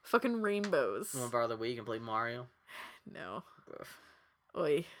 fucking rainbows. You want to borrow the Wii? You can play Mario? No. Oof.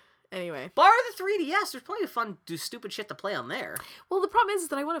 Oi. Anyway. Borrow the 3DS. There's plenty of fun, stupid shit to play on there. Well, the problem is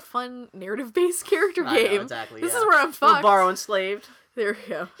that I want a fun narrative-based character game. I know, exactly, This is where I'm fucked. Borrow Enslaved. There we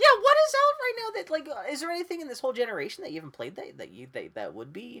go. Yeah, what is out right now that, like, is there anything in this whole generation that you haven't played that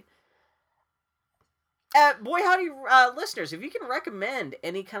would be... boy, howdy, listeners, if you can recommend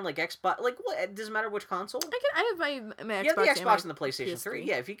any kind of, like, Xbox... Like, what? It doesn't matter which console? I have my Xbox. You have the Xbox and the PS3. PlayStation 3.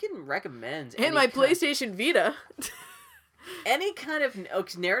 Yeah, if you can recommend... And my PlayStation Vita. Any kind of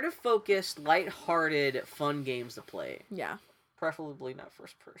narrative-focused, light-hearted, fun games to play. Yeah. Preferably not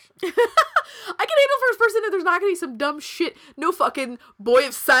first person. I can handle first person if there's not gonna be some dumb shit. No fucking Boy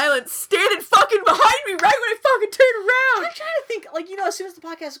of Silence standing fucking behind me right when I fucking turn around. I'm trying to think, like, as soon as the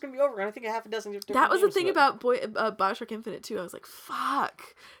podcast is gonna be over, I'm gonna think of half a dozen different That was the games thing about Bioshock Infinite too. I was like, fuck.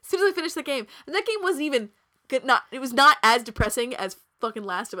 As soon as I finished the game, and that game wasn't even good. It was not as depressing as fucking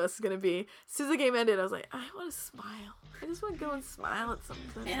Last of Us is gonna be. As soon as the game ended, I was like, I want to smile. I just want to go and smile at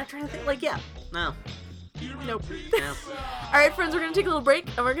something. Man, I'm trying to think. No. Nope. No. Alright, friends, we're going to take a little break,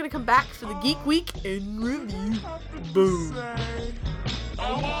 and we're going to come back for the Geek Week in Review. Boom.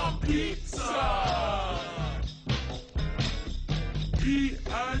 I want pizza!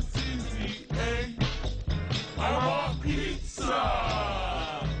 P-I-C-Z-A. I want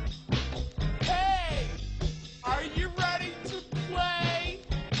pizza! Hey! Are you ready to play?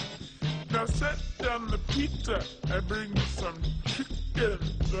 Now set down the pizza and bring me some chicken.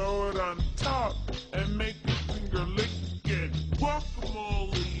 Throw it on top and make your finger lick it.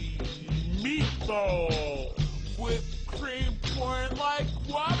 Guacamole, meatball, whipped cream pouring like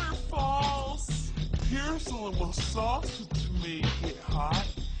waterfalls. Here's a little salsa to make it hot.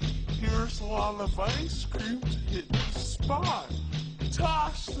 Here's a lot of ice cream to hit the spot.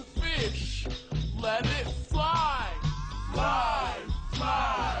 Toss the fish, let it fly. Fly,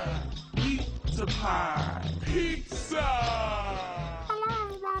 fly, pizza pie, pizza!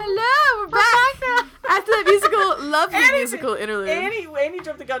 Hello, we're back after that lovely musical interlude. Annie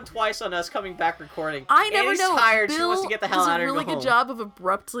jumped the gun twice on us coming back recording. I never Annie's know. tired. Bill she wants to get the hell out of here. does a really good job of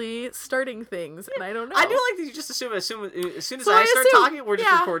abruptly starting things, and I don't know. I do like that you just assume as soon as So I start assume, talking, we're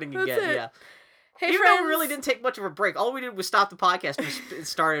just recording that's again. it. Yeah. Hey, Even friends. though we really didn't take much of a break, all we did was stop the podcast and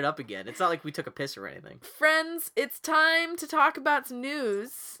start it up again. It's not like we took a piss or anything. Friends, it's time to talk about some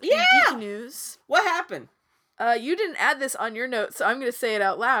news. Yeah! Geek news. What happened? You didn't add this on your notes, so I'm gonna say it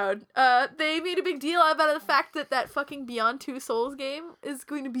out loud. They made a big deal about the fact that fucking Beyond Two Souls game is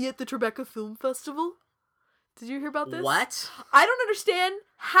going to be at the Tribeca Film Festival. Did you hear about this? What? I don't understand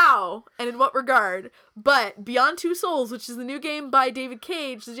how and in what regard, but Beyond Two Souls, which is the new game by David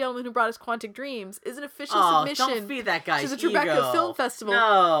Cage, the gentleman who brought us Quantic Dreams, is an official submission don't feed that guy's to the Tribeca ego. Film Festival.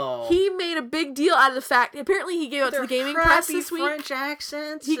 No. He made a big deal out of the fact. Apparently, he gave out to the gaming press this week. French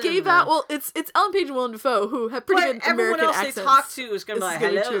accents. He gave out. Well, it's Ellen Page and Willem Dafoe who have pretty good everyone American else accents. they talk to is gonna be This like, is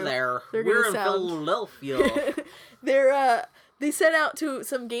gonna be "Hello true. there, They're we're gonna in sound- Philadelphia." They sent out to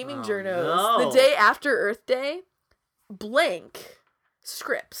some gaming journos no. the day after Earth Day blank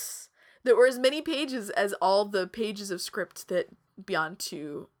scripts that were as many pages as all the pages of script that Beyond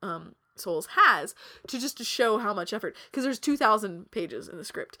Two Souls has, to show how much effort, because there's 2,000 pages in the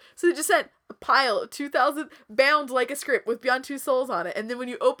script, so they just sent a pile of 2,000 bound like a script with Beyond Two Souls on it, and then when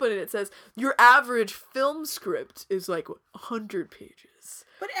you open it, it says your average film script is like 100 pages.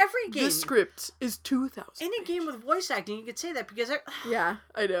 But every game, This script is 2,000. any game with voice acting, you could say that because Yeah,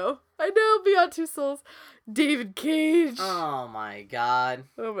 I know. Beyond Two Souls. David Cage. oh my god.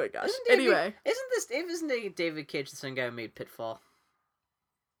 Oh my gosh. Isn't Anyway. isn't David Cage the same guy who made Pitfall?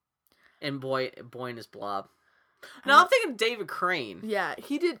 And Boy and his Blob. No, I'm thinking David Crane. Yeah,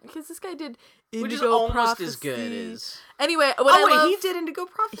 he did, because this guy did Which is Indigo almost as Prophecy. good as... Anyway, he did Indigo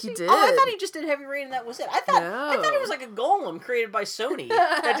Prophecy? He did. Oh, I thought he just did Heavy Rain and that was it. I thought it was like a golem created by Sony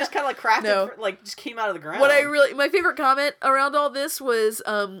that just kind of like crafted, just came out of the ground. My favorite comment around all this was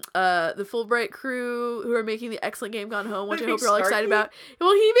the Fulbright crew who are making the excellent game Gone Home, which I hope you're all excited about.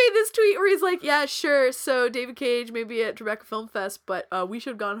 Well, he made this tweet where he's like, yeah, sure, so David Cage may be at Tribeca Film Fest, but we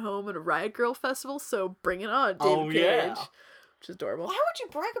should have gone home at a Riot Girl festival, so bring it on, David Cage. Yeah. Which is adorable. Why would you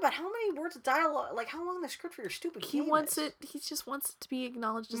brag about how many words of dialogue, like how long the script for your stupid game is? He just wants it to be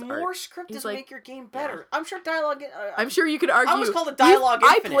acknowledged as More art. script He's doesn't like, make your game better. I'm sure dialogue... I'm sure you could argue... I was called a dialogue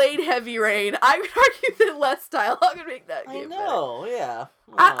infinite. I played Heavy Rain. I would argue that less dialogue would make that game better. I know, yeah.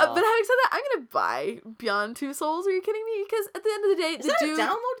 But having said that, I'm gonna buy Beyond Two Souls. Are you kidding me? Because at the end of the day, is that a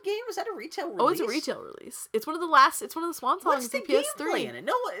download game? Is that a retail release? Oh, it's a retail release. It's one of the last. It's one of the swan songs of PS3. Gameplay in it?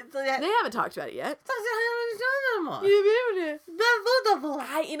 No, they haven't talked about it yet.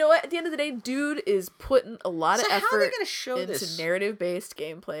 You know what? At the end of the day, dude is putting a lot of effort how are they gonna show into this? narrative-based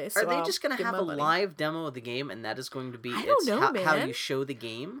gameplay. So are they just going to have a live demo of the game, and that is going to be how you show the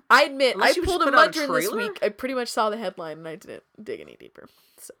game? I admit, Unless I pulled a Mudrin this week. I pretty much saw the headline, and I didn't dig any deeper.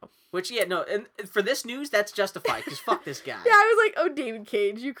 So. Which, and for this news, that's justified, because fuck this guy. Yeah, I was like, oh, David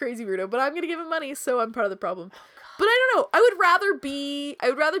Cage, you crazy weirdo, but I'm going to give him money, so I'm part of the problem. But I don't know. I would rather be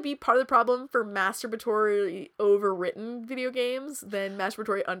part of the problem for masturbatory overwritten video games than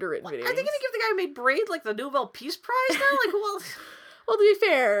masturbatory underwritten video games. Are they going to give the guy who made Braid like the Nobel Peace Prize now? Like, well, well, to be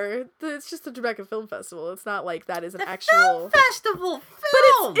fair, it's just the Tribeca Film Festival. It's not like that is an actual film festival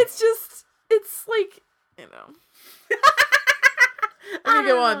film. But it's like, you know. Let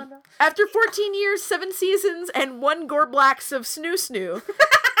me go on. After 14 years, 7 seasons, and 1 gore blacks of snoo.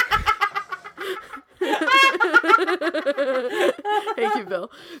 Thank you,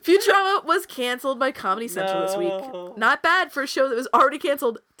 Bill. Futurama was canceled by Comedy Central this week. Not bad for a show that was already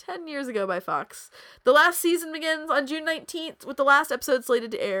canceled 10 years ago by Fox. The last season begins on June 19th, with the last episode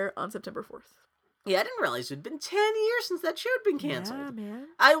slated to air on September 4th. Yeah, I didn't realize it had been 10 years since that show had been canceled. Yeah, man.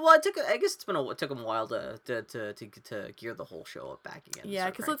 I guess it took them a while to gear the whole show up back again.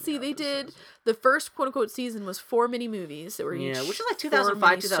 Yeah, because let's see, they did the first quote unquote season was 4 mini movies that were each which is like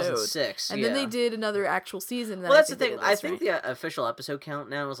 2005, 2006, and then they did another actual season. Well, that's the thing. I think the official episode count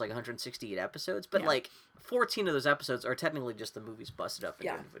now is like 168 episodes, but like 14 of those episodes are technically just the movies busted up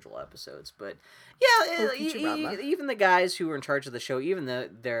into individual episodes. But yeah, even the guys who were in charge of the show, even though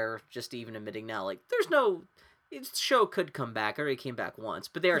they're just even admitting now, like there's no. The show could come back. It already came back once,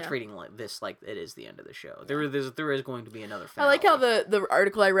 but they are treating this like it is the end of the show. There is going to be another finale. I like how the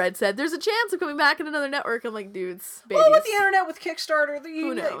article I read said there's a chance of coming back in another network. I'm like, dudes, babies. Well, with the internet, with Kickstarter,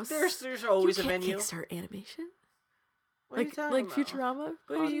 who knows? There's always a venue. Kickstart animation. What are you talking about? Futurama.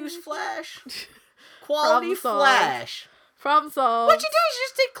 We use Flash. Quality Flash. Problem solved. What you do is you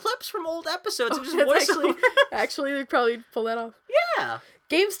just take clips from old episodes and just voice over. Actually, they'd probably pull that off. Yeah.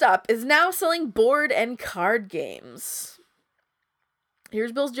 GameStop is now selling board and card games.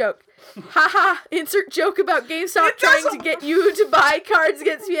 Here's Bill's joke. Haha, insert joke about GameStop trying to get you to buy Cards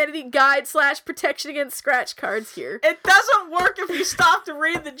Against Humanity guide / protection against scratch cards here. It doesn't work if you stop to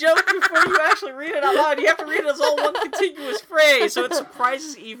read the joke before you actually read it out loud. You have to read it as all one contiguous phrase, so it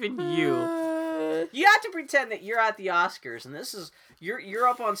surprises even you. You have to pretend that you're at the Oscars, and this is you're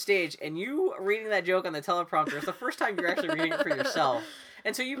up on stage, and you reading that joke on the teleprompter is the first time you're actually reading it for yourself.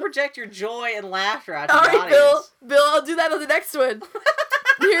 And so you project your joy and laughter out to the audience. All right, Bill, I'll do that on the next one.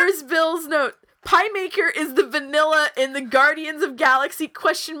 Here's Bill's note. Pie Maker is the vanilla in the Guardians of Galaxy ?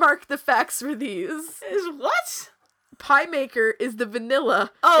 The facts were these. Is what? Pie Maker is the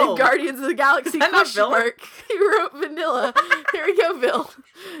vanilla in Guardians of the Galaxy ? He wrote vanilla. Here we go, Bill.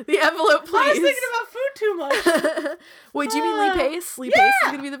 The envelope, please. I was thinking about food too much. Wait, do you mean Lee Pace? Lee Pace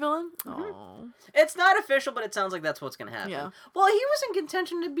is going to be the villain? Oh. It's not official, but it sounds like that's what's going to happen. Yeah. Well, he was in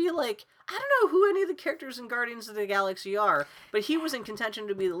contention to be like, I don't know who any of the characters in Guardians of the Galaxy are, but he was in contention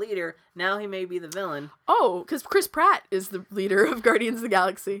to be the leader. Now he may be the villain. Oh, because Chris Pratt is the leader of Guardians of the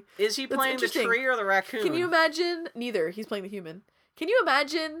Galaxy. Is he playing the tree or the raccoon? Can you imagine? Neither. He's playing the human. Can you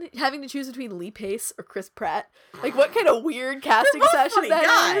imagine having to choose between Lee Pace or Chris Pratt? Like, what kind of weird casting session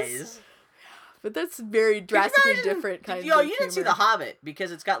that is? But that's very drastically different kind of you didn't see The Hobbit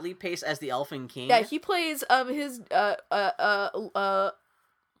because it's got Lee Pace as the Elfin King. Yeah, he plays his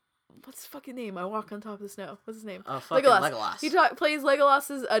what's his fucking name? I walk on top of the snow. What's his name? Legolas. He plays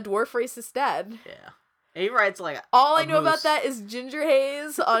Legolas's dwarf racist dad. Yeah. He writes like all I know about that is Ginger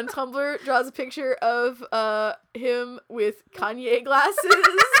Hayes on Tumblr draws a picture of him with Kanye glasses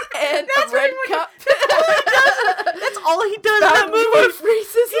and a red cup. That's all he does in that movie. He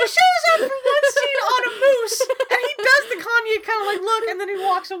shows up for one scene on a moose, and he does the Kanye kind of like look, and then he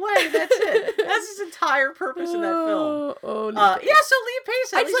walks away. That's it. That's his entire purpose in that film. Oh, Lee Yeah, Pace. so Lee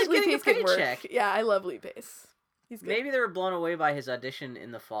Pace, I just like Lee getting Pace a getting work. paycheck. Yeah, I love Lee Pace. He's good. Maybe they were blown away by his audition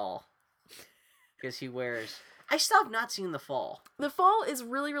in The Fall. Because he wears... I still have not seen The Fall. The Fall is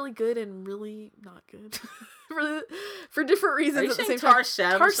really, really good and really not good. for different reasons Are you at the saying same time.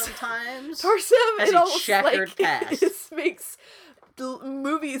 Tarsem sometimes? Tarsem has it a almost checkered like past. it makes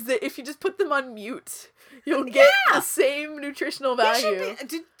movies that if you just put them on mute, you'll get the same nutritional value.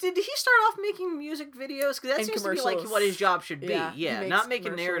 Did he start off making music videos? Because that And seems to be like commercials. what his job should be. Yeah, he Yeah, makes not making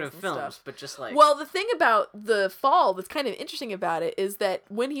commercials narrative and films, stuff. but just like... Well, the thing about The Fall that's kind of interesting about it is that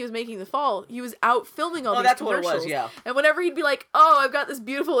when he was making The Fall, he was out filming all these that's what it commercials. was, yeah. And whenever he'd be like, "Oh, I've got this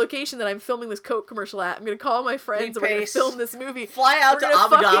beautiful location that I'm filming this Coke commercial at. I'm gonna call my friends and we're gonna Pace. film this movie. Fly out We're to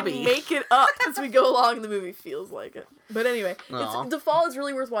gonna Abu fucking Dhabi." make it up as we go along, and the movie feels like it." But anyway, Aw. The Fall is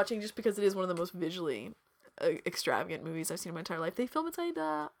really worth watching just because it is one of the most visually extravagant movies I've seen in my entire life. They film inside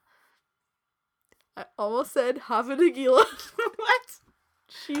I almost said Hava Nagila. What?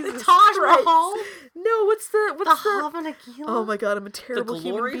 Jesus The Taj Christ. Mahal? No, what's the Hava Nagila? Oh my god, I'm a terrible The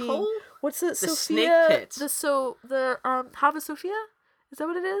human glory being. hole? What's the snake Sophia? pit. The Hava Sophia? Is that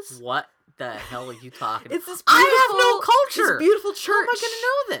what it is? What the hell are you talking about? It's this I have no beautiful- culture. This beautiful church. How am I going to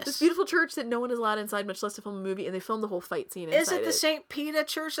know This this? beautiful church that no one is allowed inside, much less to film a movie, and they filmed the whole fight scene inside Is it the St. Peter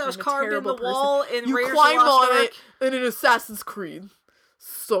church that was I'm a carved in terrible the wall in You Raiders climb of the Lost on Ark? it in an Assassin's Creed.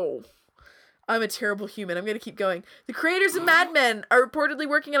 So, I'm a terrible human. I'm gonna keep going. The creators of Mad Men are reportedly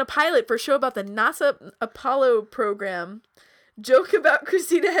working on a pilot for a show about the NASA Apollo program. Joke about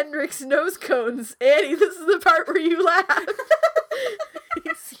Christina Hendricks' nose cones. Annie, this is the part where you laugh.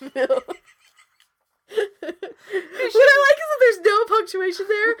 You smell. What I like is that there's no punctuation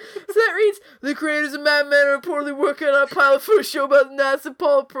there. So that reads, the creators of Mad Men are reportedly working on a pilot for a show about the NASA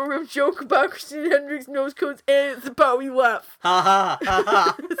Apollo program. Joke about Christina Hendricks' nose cones, and it's the part we laugh. Ha ha ha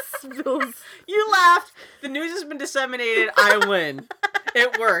ha. Spills. You laughed. The news has been disseminated. I win.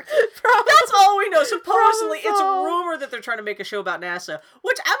 It worked. Problem- That's all we know. Supposedly, it's solved. rumored that they're trying to make a show about NASA,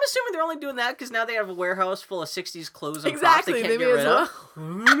 which I'm assuming they're only doing that because now they have a warehouse full of 60s clothes and props Exactly, they they can't may get as rid well.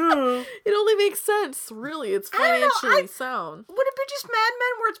 of. I don't know. It only makes sense, really. It's I don't know, financially sound. Would it be just Mad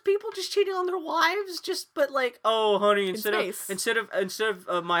Men where it's people just cheating on their wives? but like, oh honey, space. instead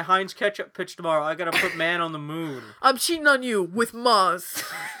of my Heinz ketchup pitch tomorrow, I gotta put man on the moon. I'm cheating on you with Maz.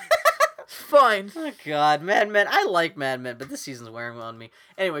 Fine. Oh god, Mad Men. I like Mad Men, but this season's wearing on me.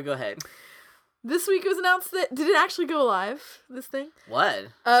 Anyway, go ahead. This week it was announced that... Did it actually go live, this thing? What?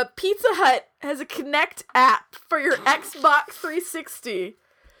 Pizza Hut has a Connect app for your Xbox 360.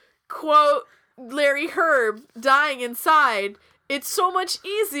 Quote, Larry Herb, dying inside. It's so much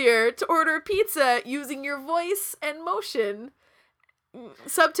easier to order a pizza using your voice and motion.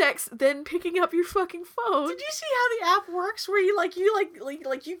 Subtext, then picking up your fucking phone. Did you see how the app works? Where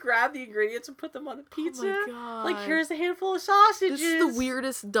you grab the ingredients and put them on a pizza? Oh my god. Like here's a handful of sausages. This is the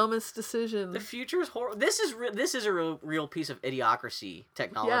weirdest, dumbest decision. The future is horrible. This is a real piece of idiocracy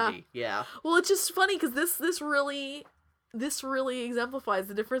technology. Yeah. Well, it's just funny because this really exemplifies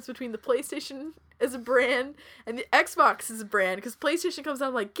the difference between the PlayStation as a brand and the Xbox as a brand. Because PlayStation comes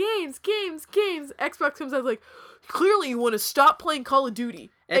out like games. Xbox comes out like, clearly you want to stop playing Call of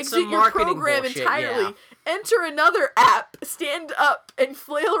Duty. It's Exit some your marketing program bullshit, entirely. yeah. Enter another app. Stand up and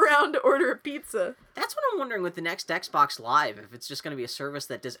flail around to order a pizza. That's what I'm wondering with the next Xbox Live, if it's just going to be a service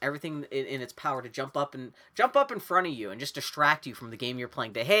that does everything in its power to jump up in front of you and just distract you from the game you're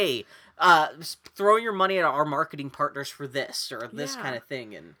playing. To hey, throw your money at our marketing partners for this or this kind of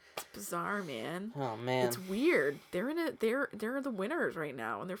thing. And it's bizarre, man. oh man, It's weird. They're the winners right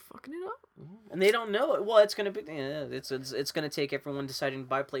now, and they're fucking it up. and they don't know it. Well, it's going to be it's going to take everyone deciding to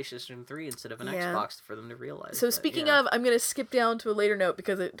buy PlayStation 3 instead of an Xbox for them to realize. So speaking of, I'm going to skip down to a later note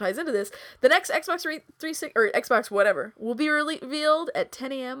because it ties into this. The next Xbox 360 or Xbox whatever will be revealed at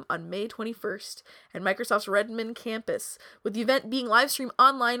 10 a.m. on May 21st at Microsoft's Redmond campus, with the event being live streamed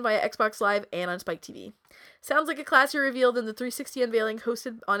online via Xbox Live and on Spike TV. Sounds like a classier reveal than the 360 unveiling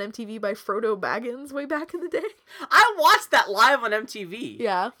hosted on MTV by Frodo Baggins way back in the day. I watched that live on MTV.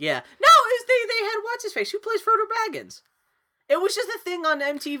 Yeah. Yeah. No, it was, they had what's his face? Who plays Frodo Baggins? It was just a thing on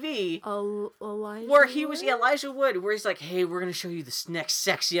MTV Elijah where he was Wood? Elijah Wood, where he's like, "Hey, we're gonna show you this next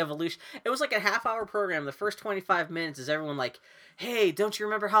sexy evolution." It was like a half-hour program. The first 25 minutes is everyone like, "Hey, don't you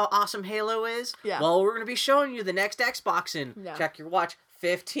remember how awesome Halo is? Yeah. Well, we're gonna be showing you the next Xbox in check your watch."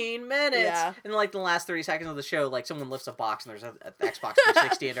 15 minutes. Yeah. And like the last 30 seconds of the show, like someone lifts a box and there's a Xbox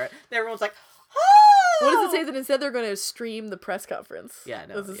 360 in it. And everyone's like, "Oh!" What does it say that instead they're going to stream the press conference? Yeah,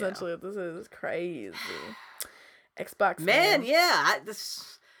 no, That's essentially what this is. It's crazy. Xbox. Man, yeah.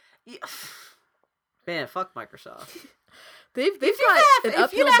 Man, fuck Microsoft. They've got an If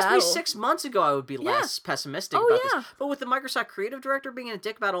uphill you'd asked battle. me 6 months ago, I would be less pessimistic Oh, about yeah. this. But with the Microsoft creative director being a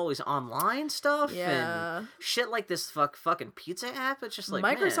dick about all these online stuff Yeah. and shit like this fucking pizza app, it's just like,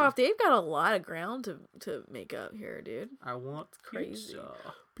 Microsoft, man, they've got a lot of ground to make up here, dude. I want Crazy. pizza.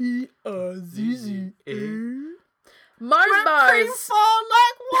 P-I-Z-Z. Mars Mars cream bars. fall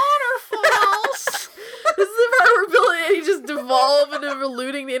like waterfalls. This is the part where Bill and Eddie just devolve into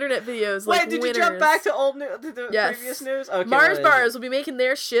looting the internet videos. Wait, like did winners. you jump back to the Yes. previous news? Okay, Mars what is bars will be making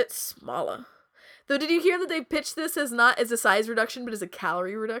their shit smaller. Though, did you hear that they pitched this as not as a size reduction, but as a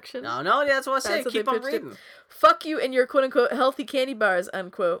calorie reduction? No, that's what I say. That's what Keep they on pitched it. reading. Fuck you and your quote-unquote healthy candy bars,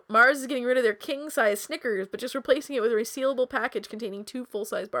 unquote. Mars is getting rid of their king-size Snickers, but just replacing it with a resealable package containing 2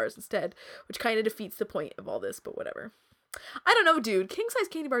 full-size bars instead, which kind of defeats the point of all this, but whatever. I don't know, dude. King-size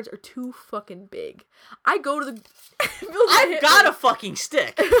candy bars are too fucking big. I go to the... I've got a fucking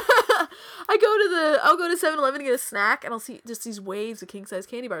stick. I'll go to 7-Eleven to get a snack, and I'll see just these waves of king-size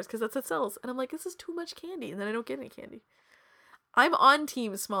candy bars, because that's what sells. And I'm like, this is too much candy, and then I don't get any candy. I'm on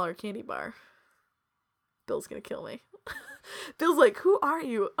team smaller candy bar. Bill's gonna kill me. Bill's like, who are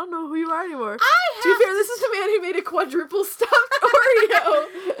you? I don't know who you are anymore. To be fair, this is the man who made a quadruple stuffed Oreo.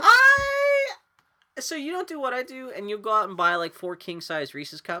 So you don't do what I do, and you go out and buy like 4 king-size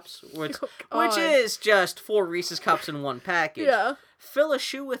Reese's Cups, which God. is just 4 Reese's Cups in one package. Yeah. Fill a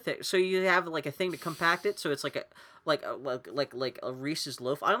shoe with it, so you have like a thing to compact it, so it's like a Reese's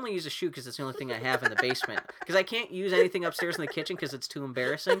loaf. I only use a shoe because it's the only thing I have in the basement. Because I can't use anything upstairs in the kitchen because it's too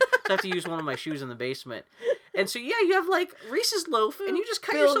embarrassing. So I have to use one of my shoes in the basement. And so yeah, you have like Reese's loaf, and you just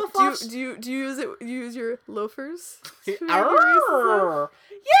cut Bill, yourself off. Do you use it? You use your loafers? To make a Reese's Arrgh. loaf?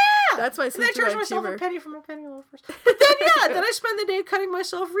 Yeah, That's my and then I sister charge and myself humor. a penny for my penny loafers. But then then I spend the day cutting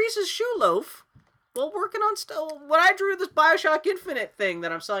myself Reese's Shoeloaf while working on when I drew this BioShock Infinite thing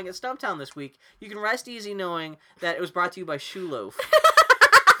that I'm selling at Stumptown this week. You can rest easy knowing that it was brought to you by Shoeloaf.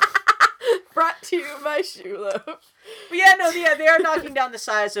 Brought to you by Shoeloaf. But yeah, they are knocking down the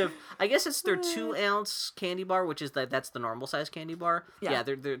size of. I guess it's their 2-ounce candy bar, which is that's the normal size candy bar. Yeah,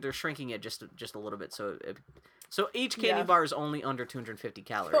 they're shrinking it just a little bit, so each candy bar is only under 250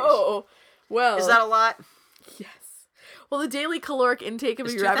 calories. Oh, well. Is that a lot? Yes. Well, the daily caloric intake of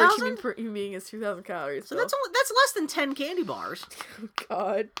Is your average 2,000? human being is 2,000 calories. So that's less than 10 candy bars. Oh,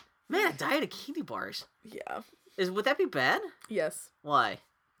 God. Man, a diet of candy bars. Yeah. Would that be bad? Yes. Why?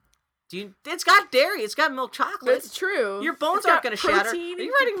 It's got dairy. It's got milk chocolate. That's true. Your bones It's aren't got going to shatter. Are protein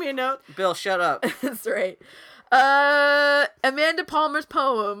you writing me a note? Bill, shut up. That's right. Amanda Palmer's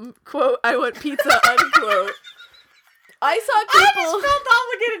poem, quote, I want pizza, unquote. I saw people... I just felt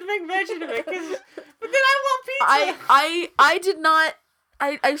obligated to make mention of it, but then I want pizza. I did not...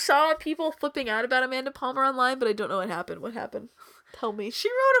 I saw people flipping out about Amanda Palmer online, but I don't know what happened. What happened? Tell me. She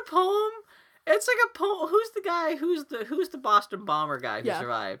wrote a poem. It's like a poem. Who's the guy? Who's the Boston bomber guy who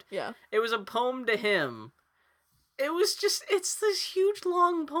survived? Yeah. It was a poem to him. It's this huge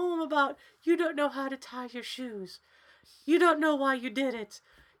long poem about you don't know how to tie your shoes. You don't know why you did it.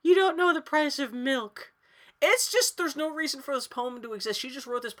 You don't know the price of milk. It's just, there's no reason for this poem to exist. She just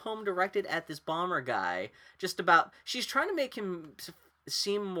wrote this poem directed at this bomber guy. She's trying to make him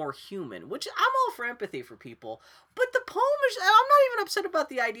seem more human, which I'm all for empathy for people. But the poem I'm not even upset about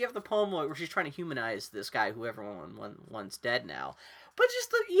the idea of the poem where she's trying to humanize this guy who everyone wants dead now. But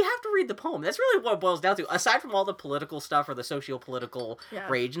you have to read the poem. That's really what it boils down to. Aside from all the political stuff or the socio-political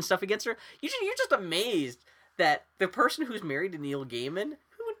rage and stuff against her, you're just amazed that the person who's married to Neil Gaiman,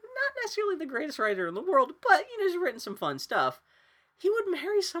 who not necessarily the greatest writer in the world, but he's written some fun stuff, he would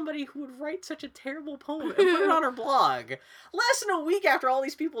marry somebody who would write such a terrible poem and put it on her blog. Less than a week after all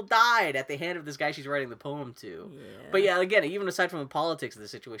these people died at the hand of this guy she's writing the poem to. Yeah. But yeah, again, even aside from the politics of the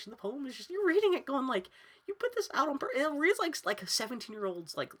situation, the poem is just, you're reading it going like, you put this out on it reads like a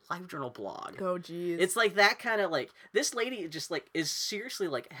 17-year-old's like live journal blog. Oh jeez. It's like that kind of like, this lady just like is seriously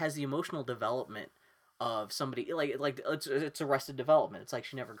like has the emotional development of somebody like it's Arrested Development. It's like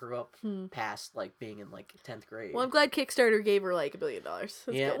she never grew up past like being in like 10th grade. Well, I'm glad Kickstarter gave her like $1 billion. That's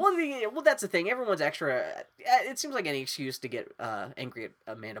yeah. good. Well, that's the thing. Everyone's extra. It seems like any excuse to get angry at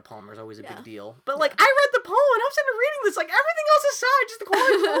Amanda Palmer is always a big deal. But like, I read the poem and I'm sitting there reading this. Like everything else aside, just the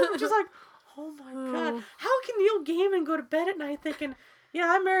quality of the poem, just like, oh my god, how can Neil Gaiman go to bed at night thinking, yeah,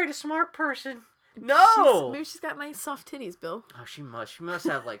 I married a smart person? No. Maybe she's got nice soft titties, Bill. Oh, she must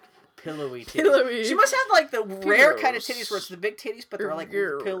have like pillowy titties. Pillowy. She must have like the rare kind of titties where it's the big titties, but they're like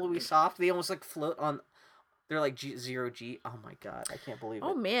pillowy soft. They almost like float on. They're like 0G. Oh my god, I can't believe it.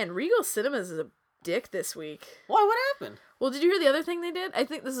 Oh man, Regal Cinemas dick this week. Why? What happened? Well, did you hear the other thing they did? I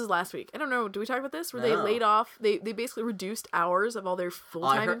think this is last week. I don't know. Do we talk about this? Where they laid off, they basically reduced hours of all their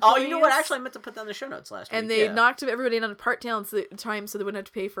full-time employees. Oh, you know what? Actually, I meant to put that in the show notes last week. And they knocked everybody down to part-time so they wouldn't have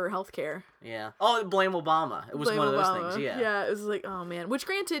to pay for healthcare. Yeah. Oh, blame Obama. It was one of those things, yeah. Yeah, it was like, oh, man. Which,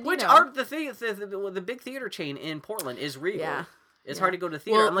 granted, the big theater chain in Portland is Regal. Yeah. It's hard to go to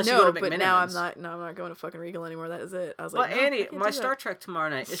theater unless you go to McMiniman's. But now I'm not going to fucking Regal anymore. That is it. I was like, Annie, my Star Trek tomorrow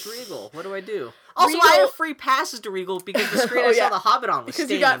night. It's Regal. What do I do? Also, I have free passes to Regal because the screen I saw The Hobbit on was because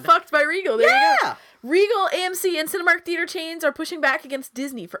stained. you got fucked by Regal. There you go. Regal, AMC, and Cinemark theater chains are pushing back against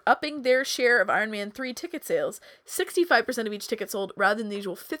Disney for upping their share of Iron Man 3 ticket sales. 65% of each ticket sold rather than the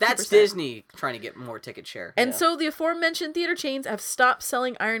usual 50%. That's Disney trying to get more ticket share. And so the aforementioned theater chains have stopped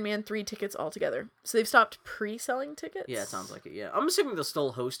selling Iron Man 3 tickets altogether. So they've stopped pre-selling tickets? Yeah, it sounds like it, yeah. I'm assuming they'll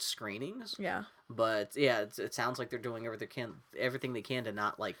still host screenings. Yeah. But, yeah, it sounds like they're doing everything they can to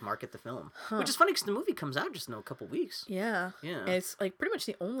not, market the film. Which is funny because the movie comes out just in a couple weeks. Yeah. Yeah. And it's, pretty much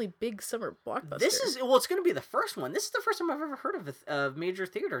the only big summer blockbuster. It's going to be the first one. This is the first time I've ever heard of a major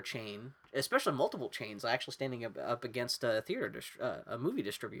theater chain, especially multiple chains, actually standing up against a movie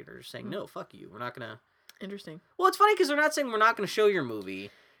distributor saying, no, fuck you. We're not going to... Interesting. Well, it's funny because they're not saying we're not going to show your movie.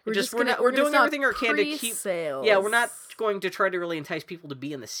 We're doing everything we can to keep... Sales. Yeah, we're not going to try to really entice people to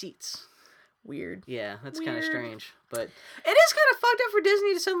be in the seats. Weird. Yeah, that's kind of strange. But it is kind of fucked up for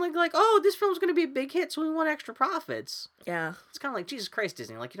Disney to suddenly this film's going to be a big hit, so we want extra profits. Yeah. It's kind of like, Jesus Christ,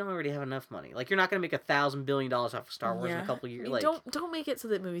 Disney. You don't already have enough money. You're not going to make $1,000 billion off of Star Wars in a couple of years. Don't make it so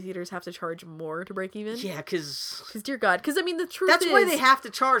that movie theaters have to charge more to break even. Yeah, because dear God. Because, the truth that's is... why they have to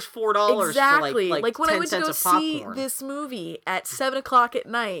charge $4 exactly. for, when 10 I went to cents go of see popcorn. this movie at 7 o'clock at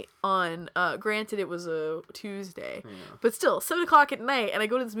night on... granted, it was a Tuesday. Yeah. But still, 7 o'clock at night, and I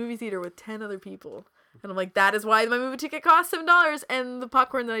go to this movie theater with 10 other people. And I'm like, that is why my movie ticket cost $7, and the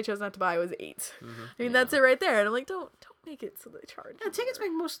popcorn that I chose not to buy was $8. Mm-hmm. I mean, that's it right there. And I'm like, don't make it so they charge. Yeah, tickets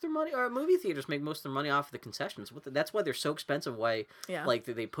make most of their money, or movie theaters make most of their money off of the concessions. That's why they're so expensive. Why,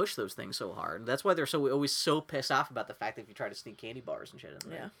 they push those things so hard. That's why they're always so pissed off about the fact that if you try to sneak candy bars and shit in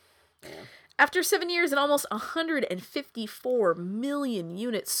there. Yeah. After 7 years and almost 154 million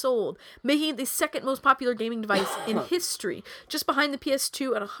units sold, making it the second most popular gaming device in history, just behind the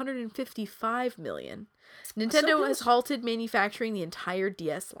PS2 at 155 million. Nintendo has halted manufacturing the entire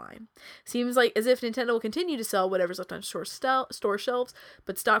DS line. Seems like as if Nintendo will continue to sell whatever's left on store shelves,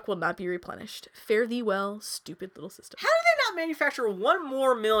 but stock will not be replenished. Fare thee well, stupid little system. How do they not manufacture 1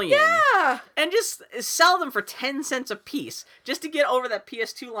 more million? Yeah! And just sell them for 10 cents a piece, just to get over that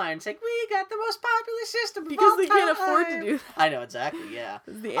PS2 line and say, we got the most popular system of all because they can't afford to do that. I know, exactly, yeah.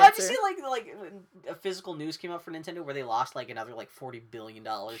 The answer. Did you see, a physical news came out for Nintendo where they lost, another, $40 billion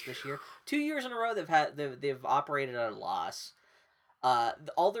this year? 2 years in a row they've operated at a loss.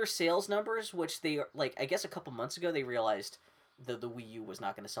 All their sales numbers, which they, I guess a couple months ago, they realized the Wii U was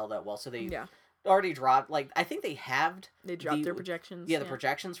not going to sell that well, so they already dropped, I think they halved... They dropped their projections. Yeah, the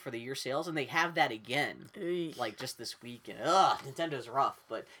projections for the year sales, and they have that again, just this week, and, Nintendo's rough,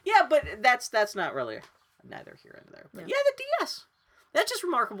 but that's not really neither here nor there. But the DS! That's just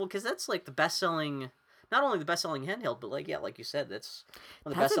remarkable, because that's, the best-selling... Not only the best-selling handheld, but like you said, that's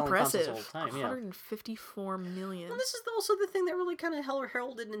one of the best-selling consoles of all time. 154 million. Well, this is also the thing that really kind of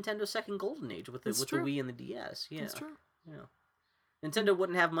heralded Nintendo's second golden age with the Wii and the DS. Yeah, that's true. Yeah, Nintendo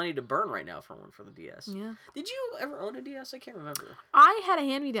wouldn't have money to burn right now for the DS. Yeah. Did you ever own a DS? I can't remember. I had a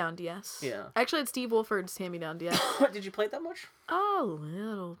hand-me-down DS. Yeah. I actually had Steve Wolford's hand-me-down DS. Did you play it that much? A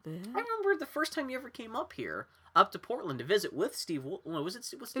little bit. I remember the first time you ever came up here. Up to Portland to visit with Steve. Was it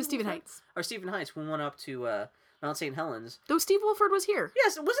Stephen Heights. Or Stephen Heights. We went up to Mount St. Helens. Though Steve Wolford was here.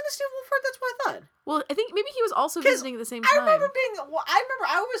 Yes, wasn't it Steve Wolford? That's what I thought. Well, I think maybe he was also visiting at the same time. I remember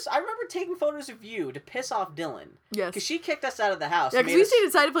taking photos of you to piss off Dylan. Yes. Because she kicked us out of the house. Yeah, because we stayed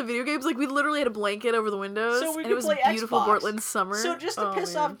inside to play video games. We literally had a blanket over the windows. So we and could it was play beautiful Xbox. Portland summer. So just to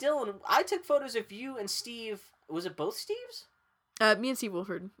piss off Dylan, I took photos of you and Steve. Was it both Steves? Me and Steve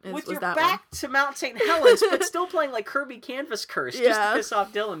Wolford. With your back to Mount St. Helens, but still playing Kirby Canvas Curse, just to piss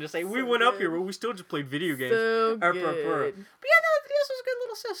off Dylan. Just say, we went up here, but we still just played video games. So good. But yeah, no, the DS was a good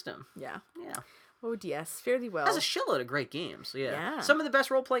little system. Yeah. Yeah. Oh, DS. Fairly well. Has a shitload of great games. Yeah. Some of the best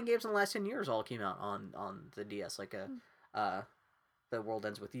role-playing games in the last 10 years all came out on the DS, The World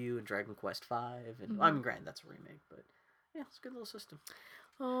Ends With You and Dragon Quest V. And I mean, granted, that's a remake, but yeah, it's a good little system.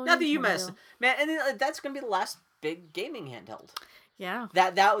 Oh, Not that you messed, man, and that's gonna be the last big gaming handheld. Yeah.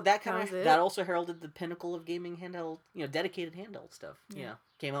 That also heralded the pinnacle of gaming handheld, dedicated handheld stuff. Yeah.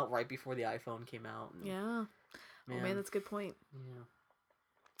 Came out right before the iPhone came out. And, yeah. Oh man, that's a good point. Yeah.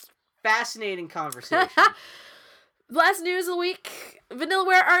 Fascinating conversation. Last news of the week.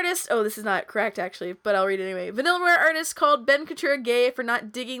 Vanillaware artist. Oh, this is not correct actually, but I'll read it anyway. Vanillaware artist called Ben Couture gay for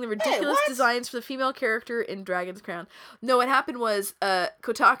not digging the ridiculous designs for the female character in Dragon's Crown. No, what happened was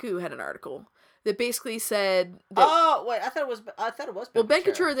Kotaku had an article that basically said that, oh wait, I thought it was well, Ben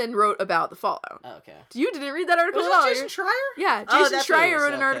Couture then wrote about the fallout. Oh, okay. You didn't read that article Was at all? it Jason Schreier? Yeah, Oh, Jason that's what it Schreier was,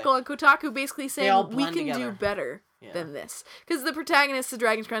 wrote an okay. article on Kotaku basically saying we blend can do together. better Yeah. than this. Because the protagonist of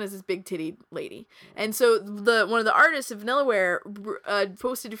Dragon's Crown is this big titty lady. And so one of the artists of Vanillaware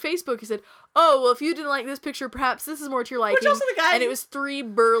posted to Facebook, he said, oh, well, if you didn't like this picture, perhaps this is more to your liking. Which also the guy... And it was 3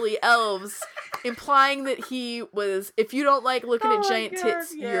 burly elves, implying that he was, if you don't like looking at giant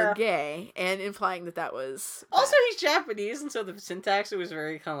tits, you're gay. And implying that was... Also, he's Japanese, and so the syntax, it was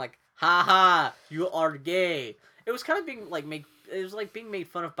very kind of like, ha, you are gay. It was kind of being, like, it was like being made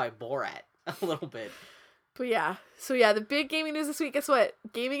fun of by Borat, a little bit. But yeah. So yeah, the big gaming news this week, guess what?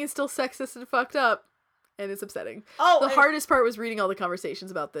 Gaming is still sexist and fucked up. And it's upsetting. Oh, the hardest part was reading all the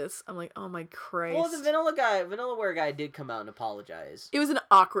conversations about this. I'm like, oh my Christ. Well, the Vanillaware guy did come out and apologize. It was an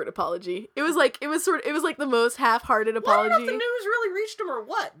awkward apology. It was like the most half-hearted apology. Well, I don't know if the news really reached him or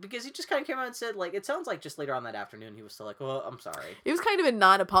what, because he just kind of came out and said, like, it sounds like just later on that afternoon he was still like, oh, I'm sorry. It was kind of a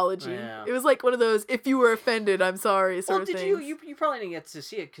non-apology. Yeah. It was like one of those, if you were offended, I'm sorry sort of did things. you probably didn't get to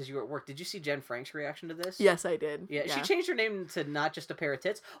see it because you were at work. Did you see Jen Frank's reaction to this? Yes, I did. Yeah, she changed her name to Not Just a Pair of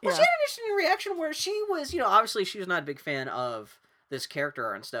Tits. Well, Yeah. she had an interesting reaction where she was, obviously she was not a big fan of this character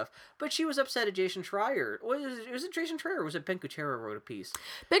art and stuff, but she was upset at Jason Schreier. Was it Jason Schreier or was it Ben Couture who wrote a piece?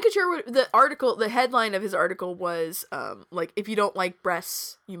 Ben Couture, the headline of his article was, like, if you don't like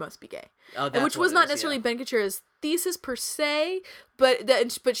breasts, you must be gay. Oh, and which was not necessarily Ben Couture's thesis per se, but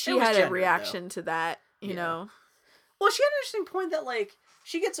she had a reaction to that, you know. Well, she had an interesting point that, like,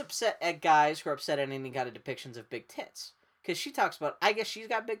 she gets upset at guys who are upset at any kind of depictions of big tits. Because she talks about, I guess she's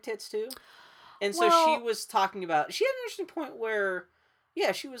got big tits too. And so she was talking about, she had an interesting point where,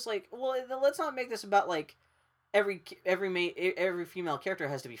 yeah, she was like, well, let's not make this about, like, every female character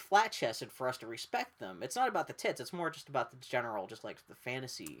has to be flat-chested for us to respect them. It's not about the tits. It's more just about the general, just, like, the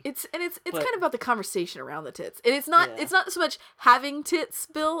fantasy. It's kind of about the conversation around the tits. And it's not so much having tits,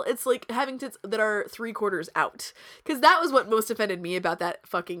 Bill. It's, like, having tits that are 3/4 out. Because that was what most offended me about that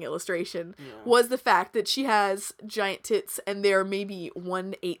fucking illustration, was the fact that she has giant tits and they're maybe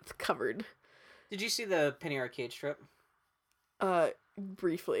 1/8 covered. Did you see the Penny Arcade strip?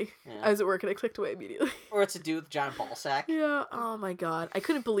 Briefly. Yeah. I was at work and I clicked away immediately. Or it's a dude with a giant ball sack? Yeah. Oh my god. I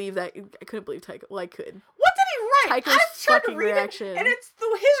couldn't believe that. I couldn't believe Taika. Well, I could. What did he write? Taika's I'm trying to fucking read reaction. it, and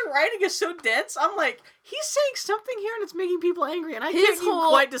his writing is so dense. I'm like, he's saying something here, and it's making people angry, and I can't even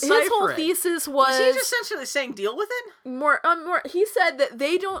quite decipher it. His whole thesis was he just essentially saying deal with it? More. He said that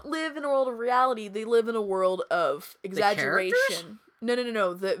they don't live in a world of reality. They live in a world of exaggeration. No.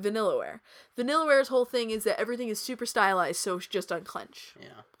 The Vanillaware. Vanillaware's whole thing is that everything is super stylized, so it's just unclench.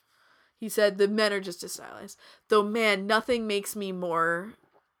 Yeah. He said the men are just as stylized. Though, man, nothing makes me more...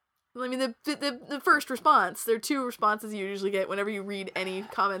 I mean, the first response, there are 2 responses you usually get whenever you read any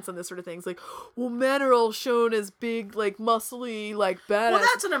comments on this sort of thing. It's like, well, men are all shown as big, like, muscly, like, badass. Well,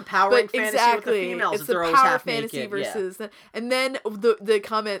 that's an empowering fantasy with the females. It's the power half fantasy naked. versus... Yeah. And then the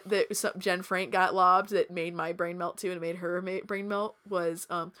comment that Jen Frank got lobbed that made my brain melt too, and it made her brain melt, was,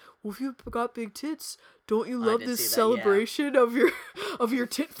 well, if you've got big tits, don't you love this celebration of your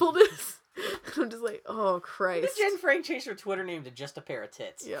titfulness? I'm just like, oh, Christ. Jen Frank changed her Twitter name to Just a Pair of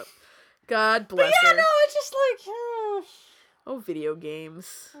Tits. Yep. God bless her. her. No, it's just like... Oh, video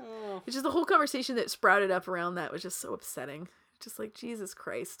games. It's just the whole conversation that sprouted up around that was just so upsetting. Just like, Jesus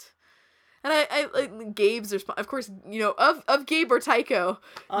Christ. And I like Gabe's response. Of course, of Gabe or Tycho,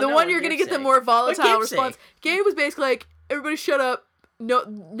 one you're going to get the more volatile response. Gabe was basically like, everybody shut up. No,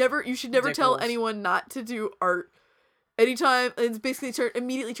 never. You should never tell anyone not to do art. Anytime, and it's basically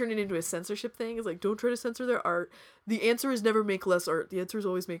immediately turned it into a censorship thing. It's like, don't try to censor their art. The answer is never make less art. The answer is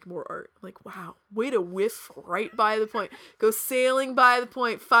always make more art. I'm like, wow, way to whiff right by the point. Go sailing by the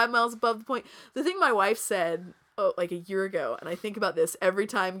point, 5 miles above the point. The thing my wife said, like a year ago, and I think about this every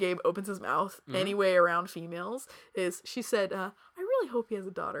time Gabe opens his mouth anyway around females, is she said, I really hope he has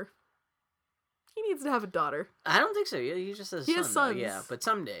a daughter. He needs to have a daughter. I don't think so. He just has a son. Has sons. Yeah, but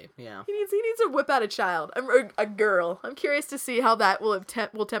someday, yeah. He needs to whip out a child. A girl. I'm curious to see how that will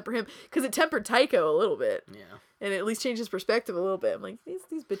temper him, because it tempered Tycho a little bit. Yeah. And it at least changed his perspective a little bit. I'm like,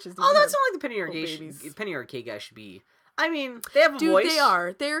 these bitches. Oh, that's not like the Penny Arcade guy should be. I mean, they have a voice. Dude, they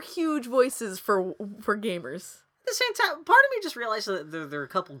are. They're huge voices for gamers. At the same time, part of me just realized that they're a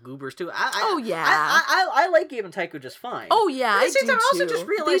couple goobers too. I like Gabe and Tycho just fine. Oh yeah, at the same time, I also just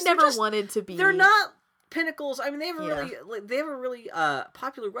realized they never wanted to be. They're not pinnacles. I mean, they have a really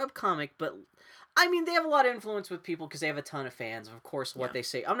popular webcomic, but I mean, they have a lot of influence with people because they have a ton of fans. Of course, what they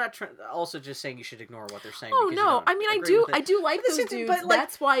say. I'm not also just saying you should ignore what they're saying. Oh because no, I mean, I do like those dudes. But like,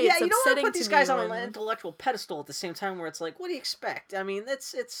 that's why it's upsetting to me. You don't want to put these guys on an intellectual pedestal at the same time where it's like, what do you expect? I mean,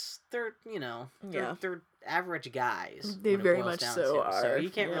 they're they're average guys. They very much so are. So you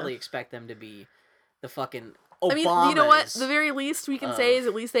can't really expect them to be the fucking Obamas. I mean, you know what? The very least we can say is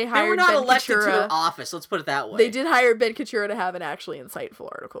at least they hired. They were not Ben elected Katura. to the office. Let's put it that way. They did hire Ben Katura to have an actually insightful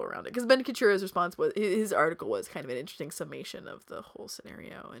article around it, because Ben Katura's response was his article was kind of an interesting summation of the whole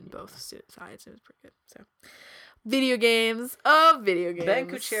scenario and both sides. It was pretty good. So, video games. Ben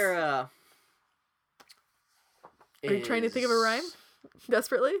Kuchera. Are you trying to think of a rhyme?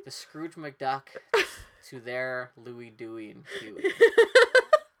 Desperately. The Scrooge McDuck to their Louie, Dewey, and Huey.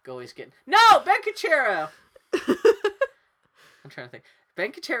 Always getting Ben Kuchera. I'm trying to think.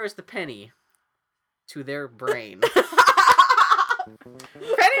 Ben Kuchera is the penny to their brain. Penny's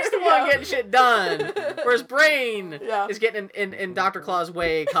the one getting shit done, whereas Brain is getting in Dr. Claw's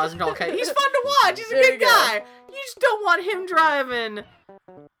way, causing all kinds. He's fun to watch. He's a good guy. You just don't want him driving.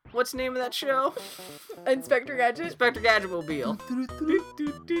 What's the name of that show? Inspector Gadget. Inspector Gadget Mobile.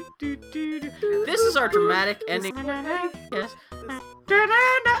 This is our dramatic ending. Yes.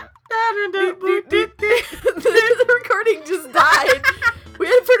 The recording just died. We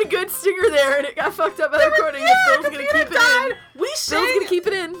had a pretty good stinger there, and it got fucked up by the recording. Phil's gonna keep it in. Phil's gonna keep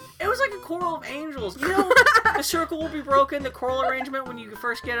it in. It was like a choral of angels. You know, the circle will be broken. The choral arrangement when you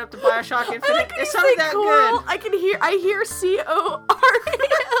first get up to Bioshock Infinite. It sounded that choral. good. I hear CORAL.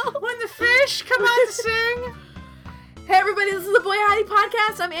 When the fish come out to sing. Hey everybody, this is the Boy Howdy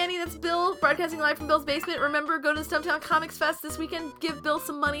Podcast. I'm Annie, that's Bill, broadcasting live from Bill's basement. Remember, go to the Stumptown Comics Fest this weekend. Give Bill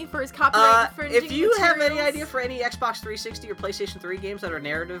some money for his copyright infringing If you materials. have any idea for any Xbox 360 or PlayStation 3 games that are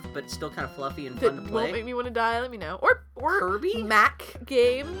narrative but still kind of fluffy and fun to play. Won't make me want to die, let me know. Or Kirby? Mac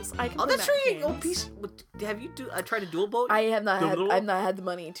games. I can play that's Mac right. games. Have you tried a dual boat? I have not had the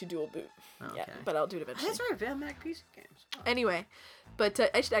money to dual boot yet, but I'll do it eventually. That's right, we have Mac PC games. Oh. Anyway. But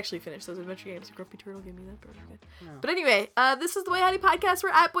I should actually finish those adventure games. Grumpy Turtle gave me that. No. But anyway, this is the Boy Howdy Podcast. We're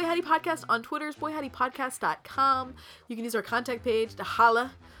at Boy Howdy Podcast on Twitter. boyhowdypodcast.com. You can use our contact page to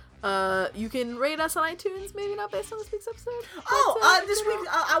holla. You can rate us on iTunes, maybe not based on this week's episode. This week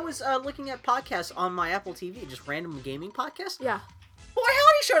I was looking at podcasts on my Apple TV, just random gaming podcasts. Yeah. Boy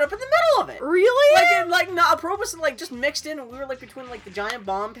Howdy showed up in the middle of it. Really? Not purpose, just mixed in, and we were between the giant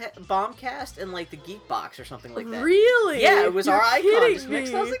bombcast and the Geek box or something like that. Really? Yeah, it was You're our icon just me.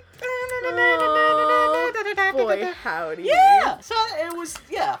 mixed. I was like, Boy Howdy. Yeah. So it was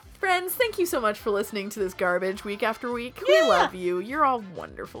Friends, thank you so much for listening to this garbage week after week. We love you. You're all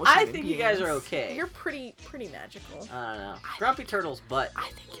wonderful. I think you guys are okay. You're pretty magical. I don't know. Grumpy Turtle's butt. I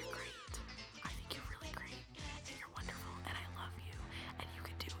think you're great. I think you're really great. And you're wonderful. And I love you. And you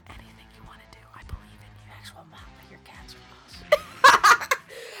can do anything you want to do. I believe in you. Next one, Mom, your cats are boss.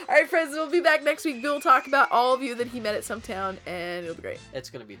 All right, friends, we'll be back next week. Bill will talk about all of you that he met at Stumptown, and it'll be great. It's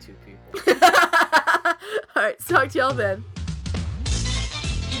going to be 2 people. All right, so talk to y'all then.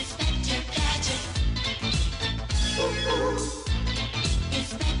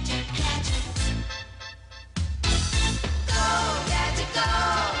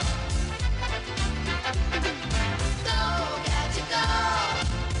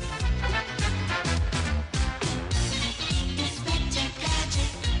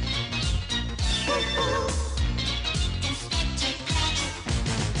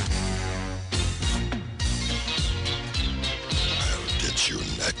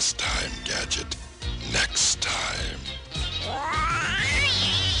 Next time, Gadget. Next time.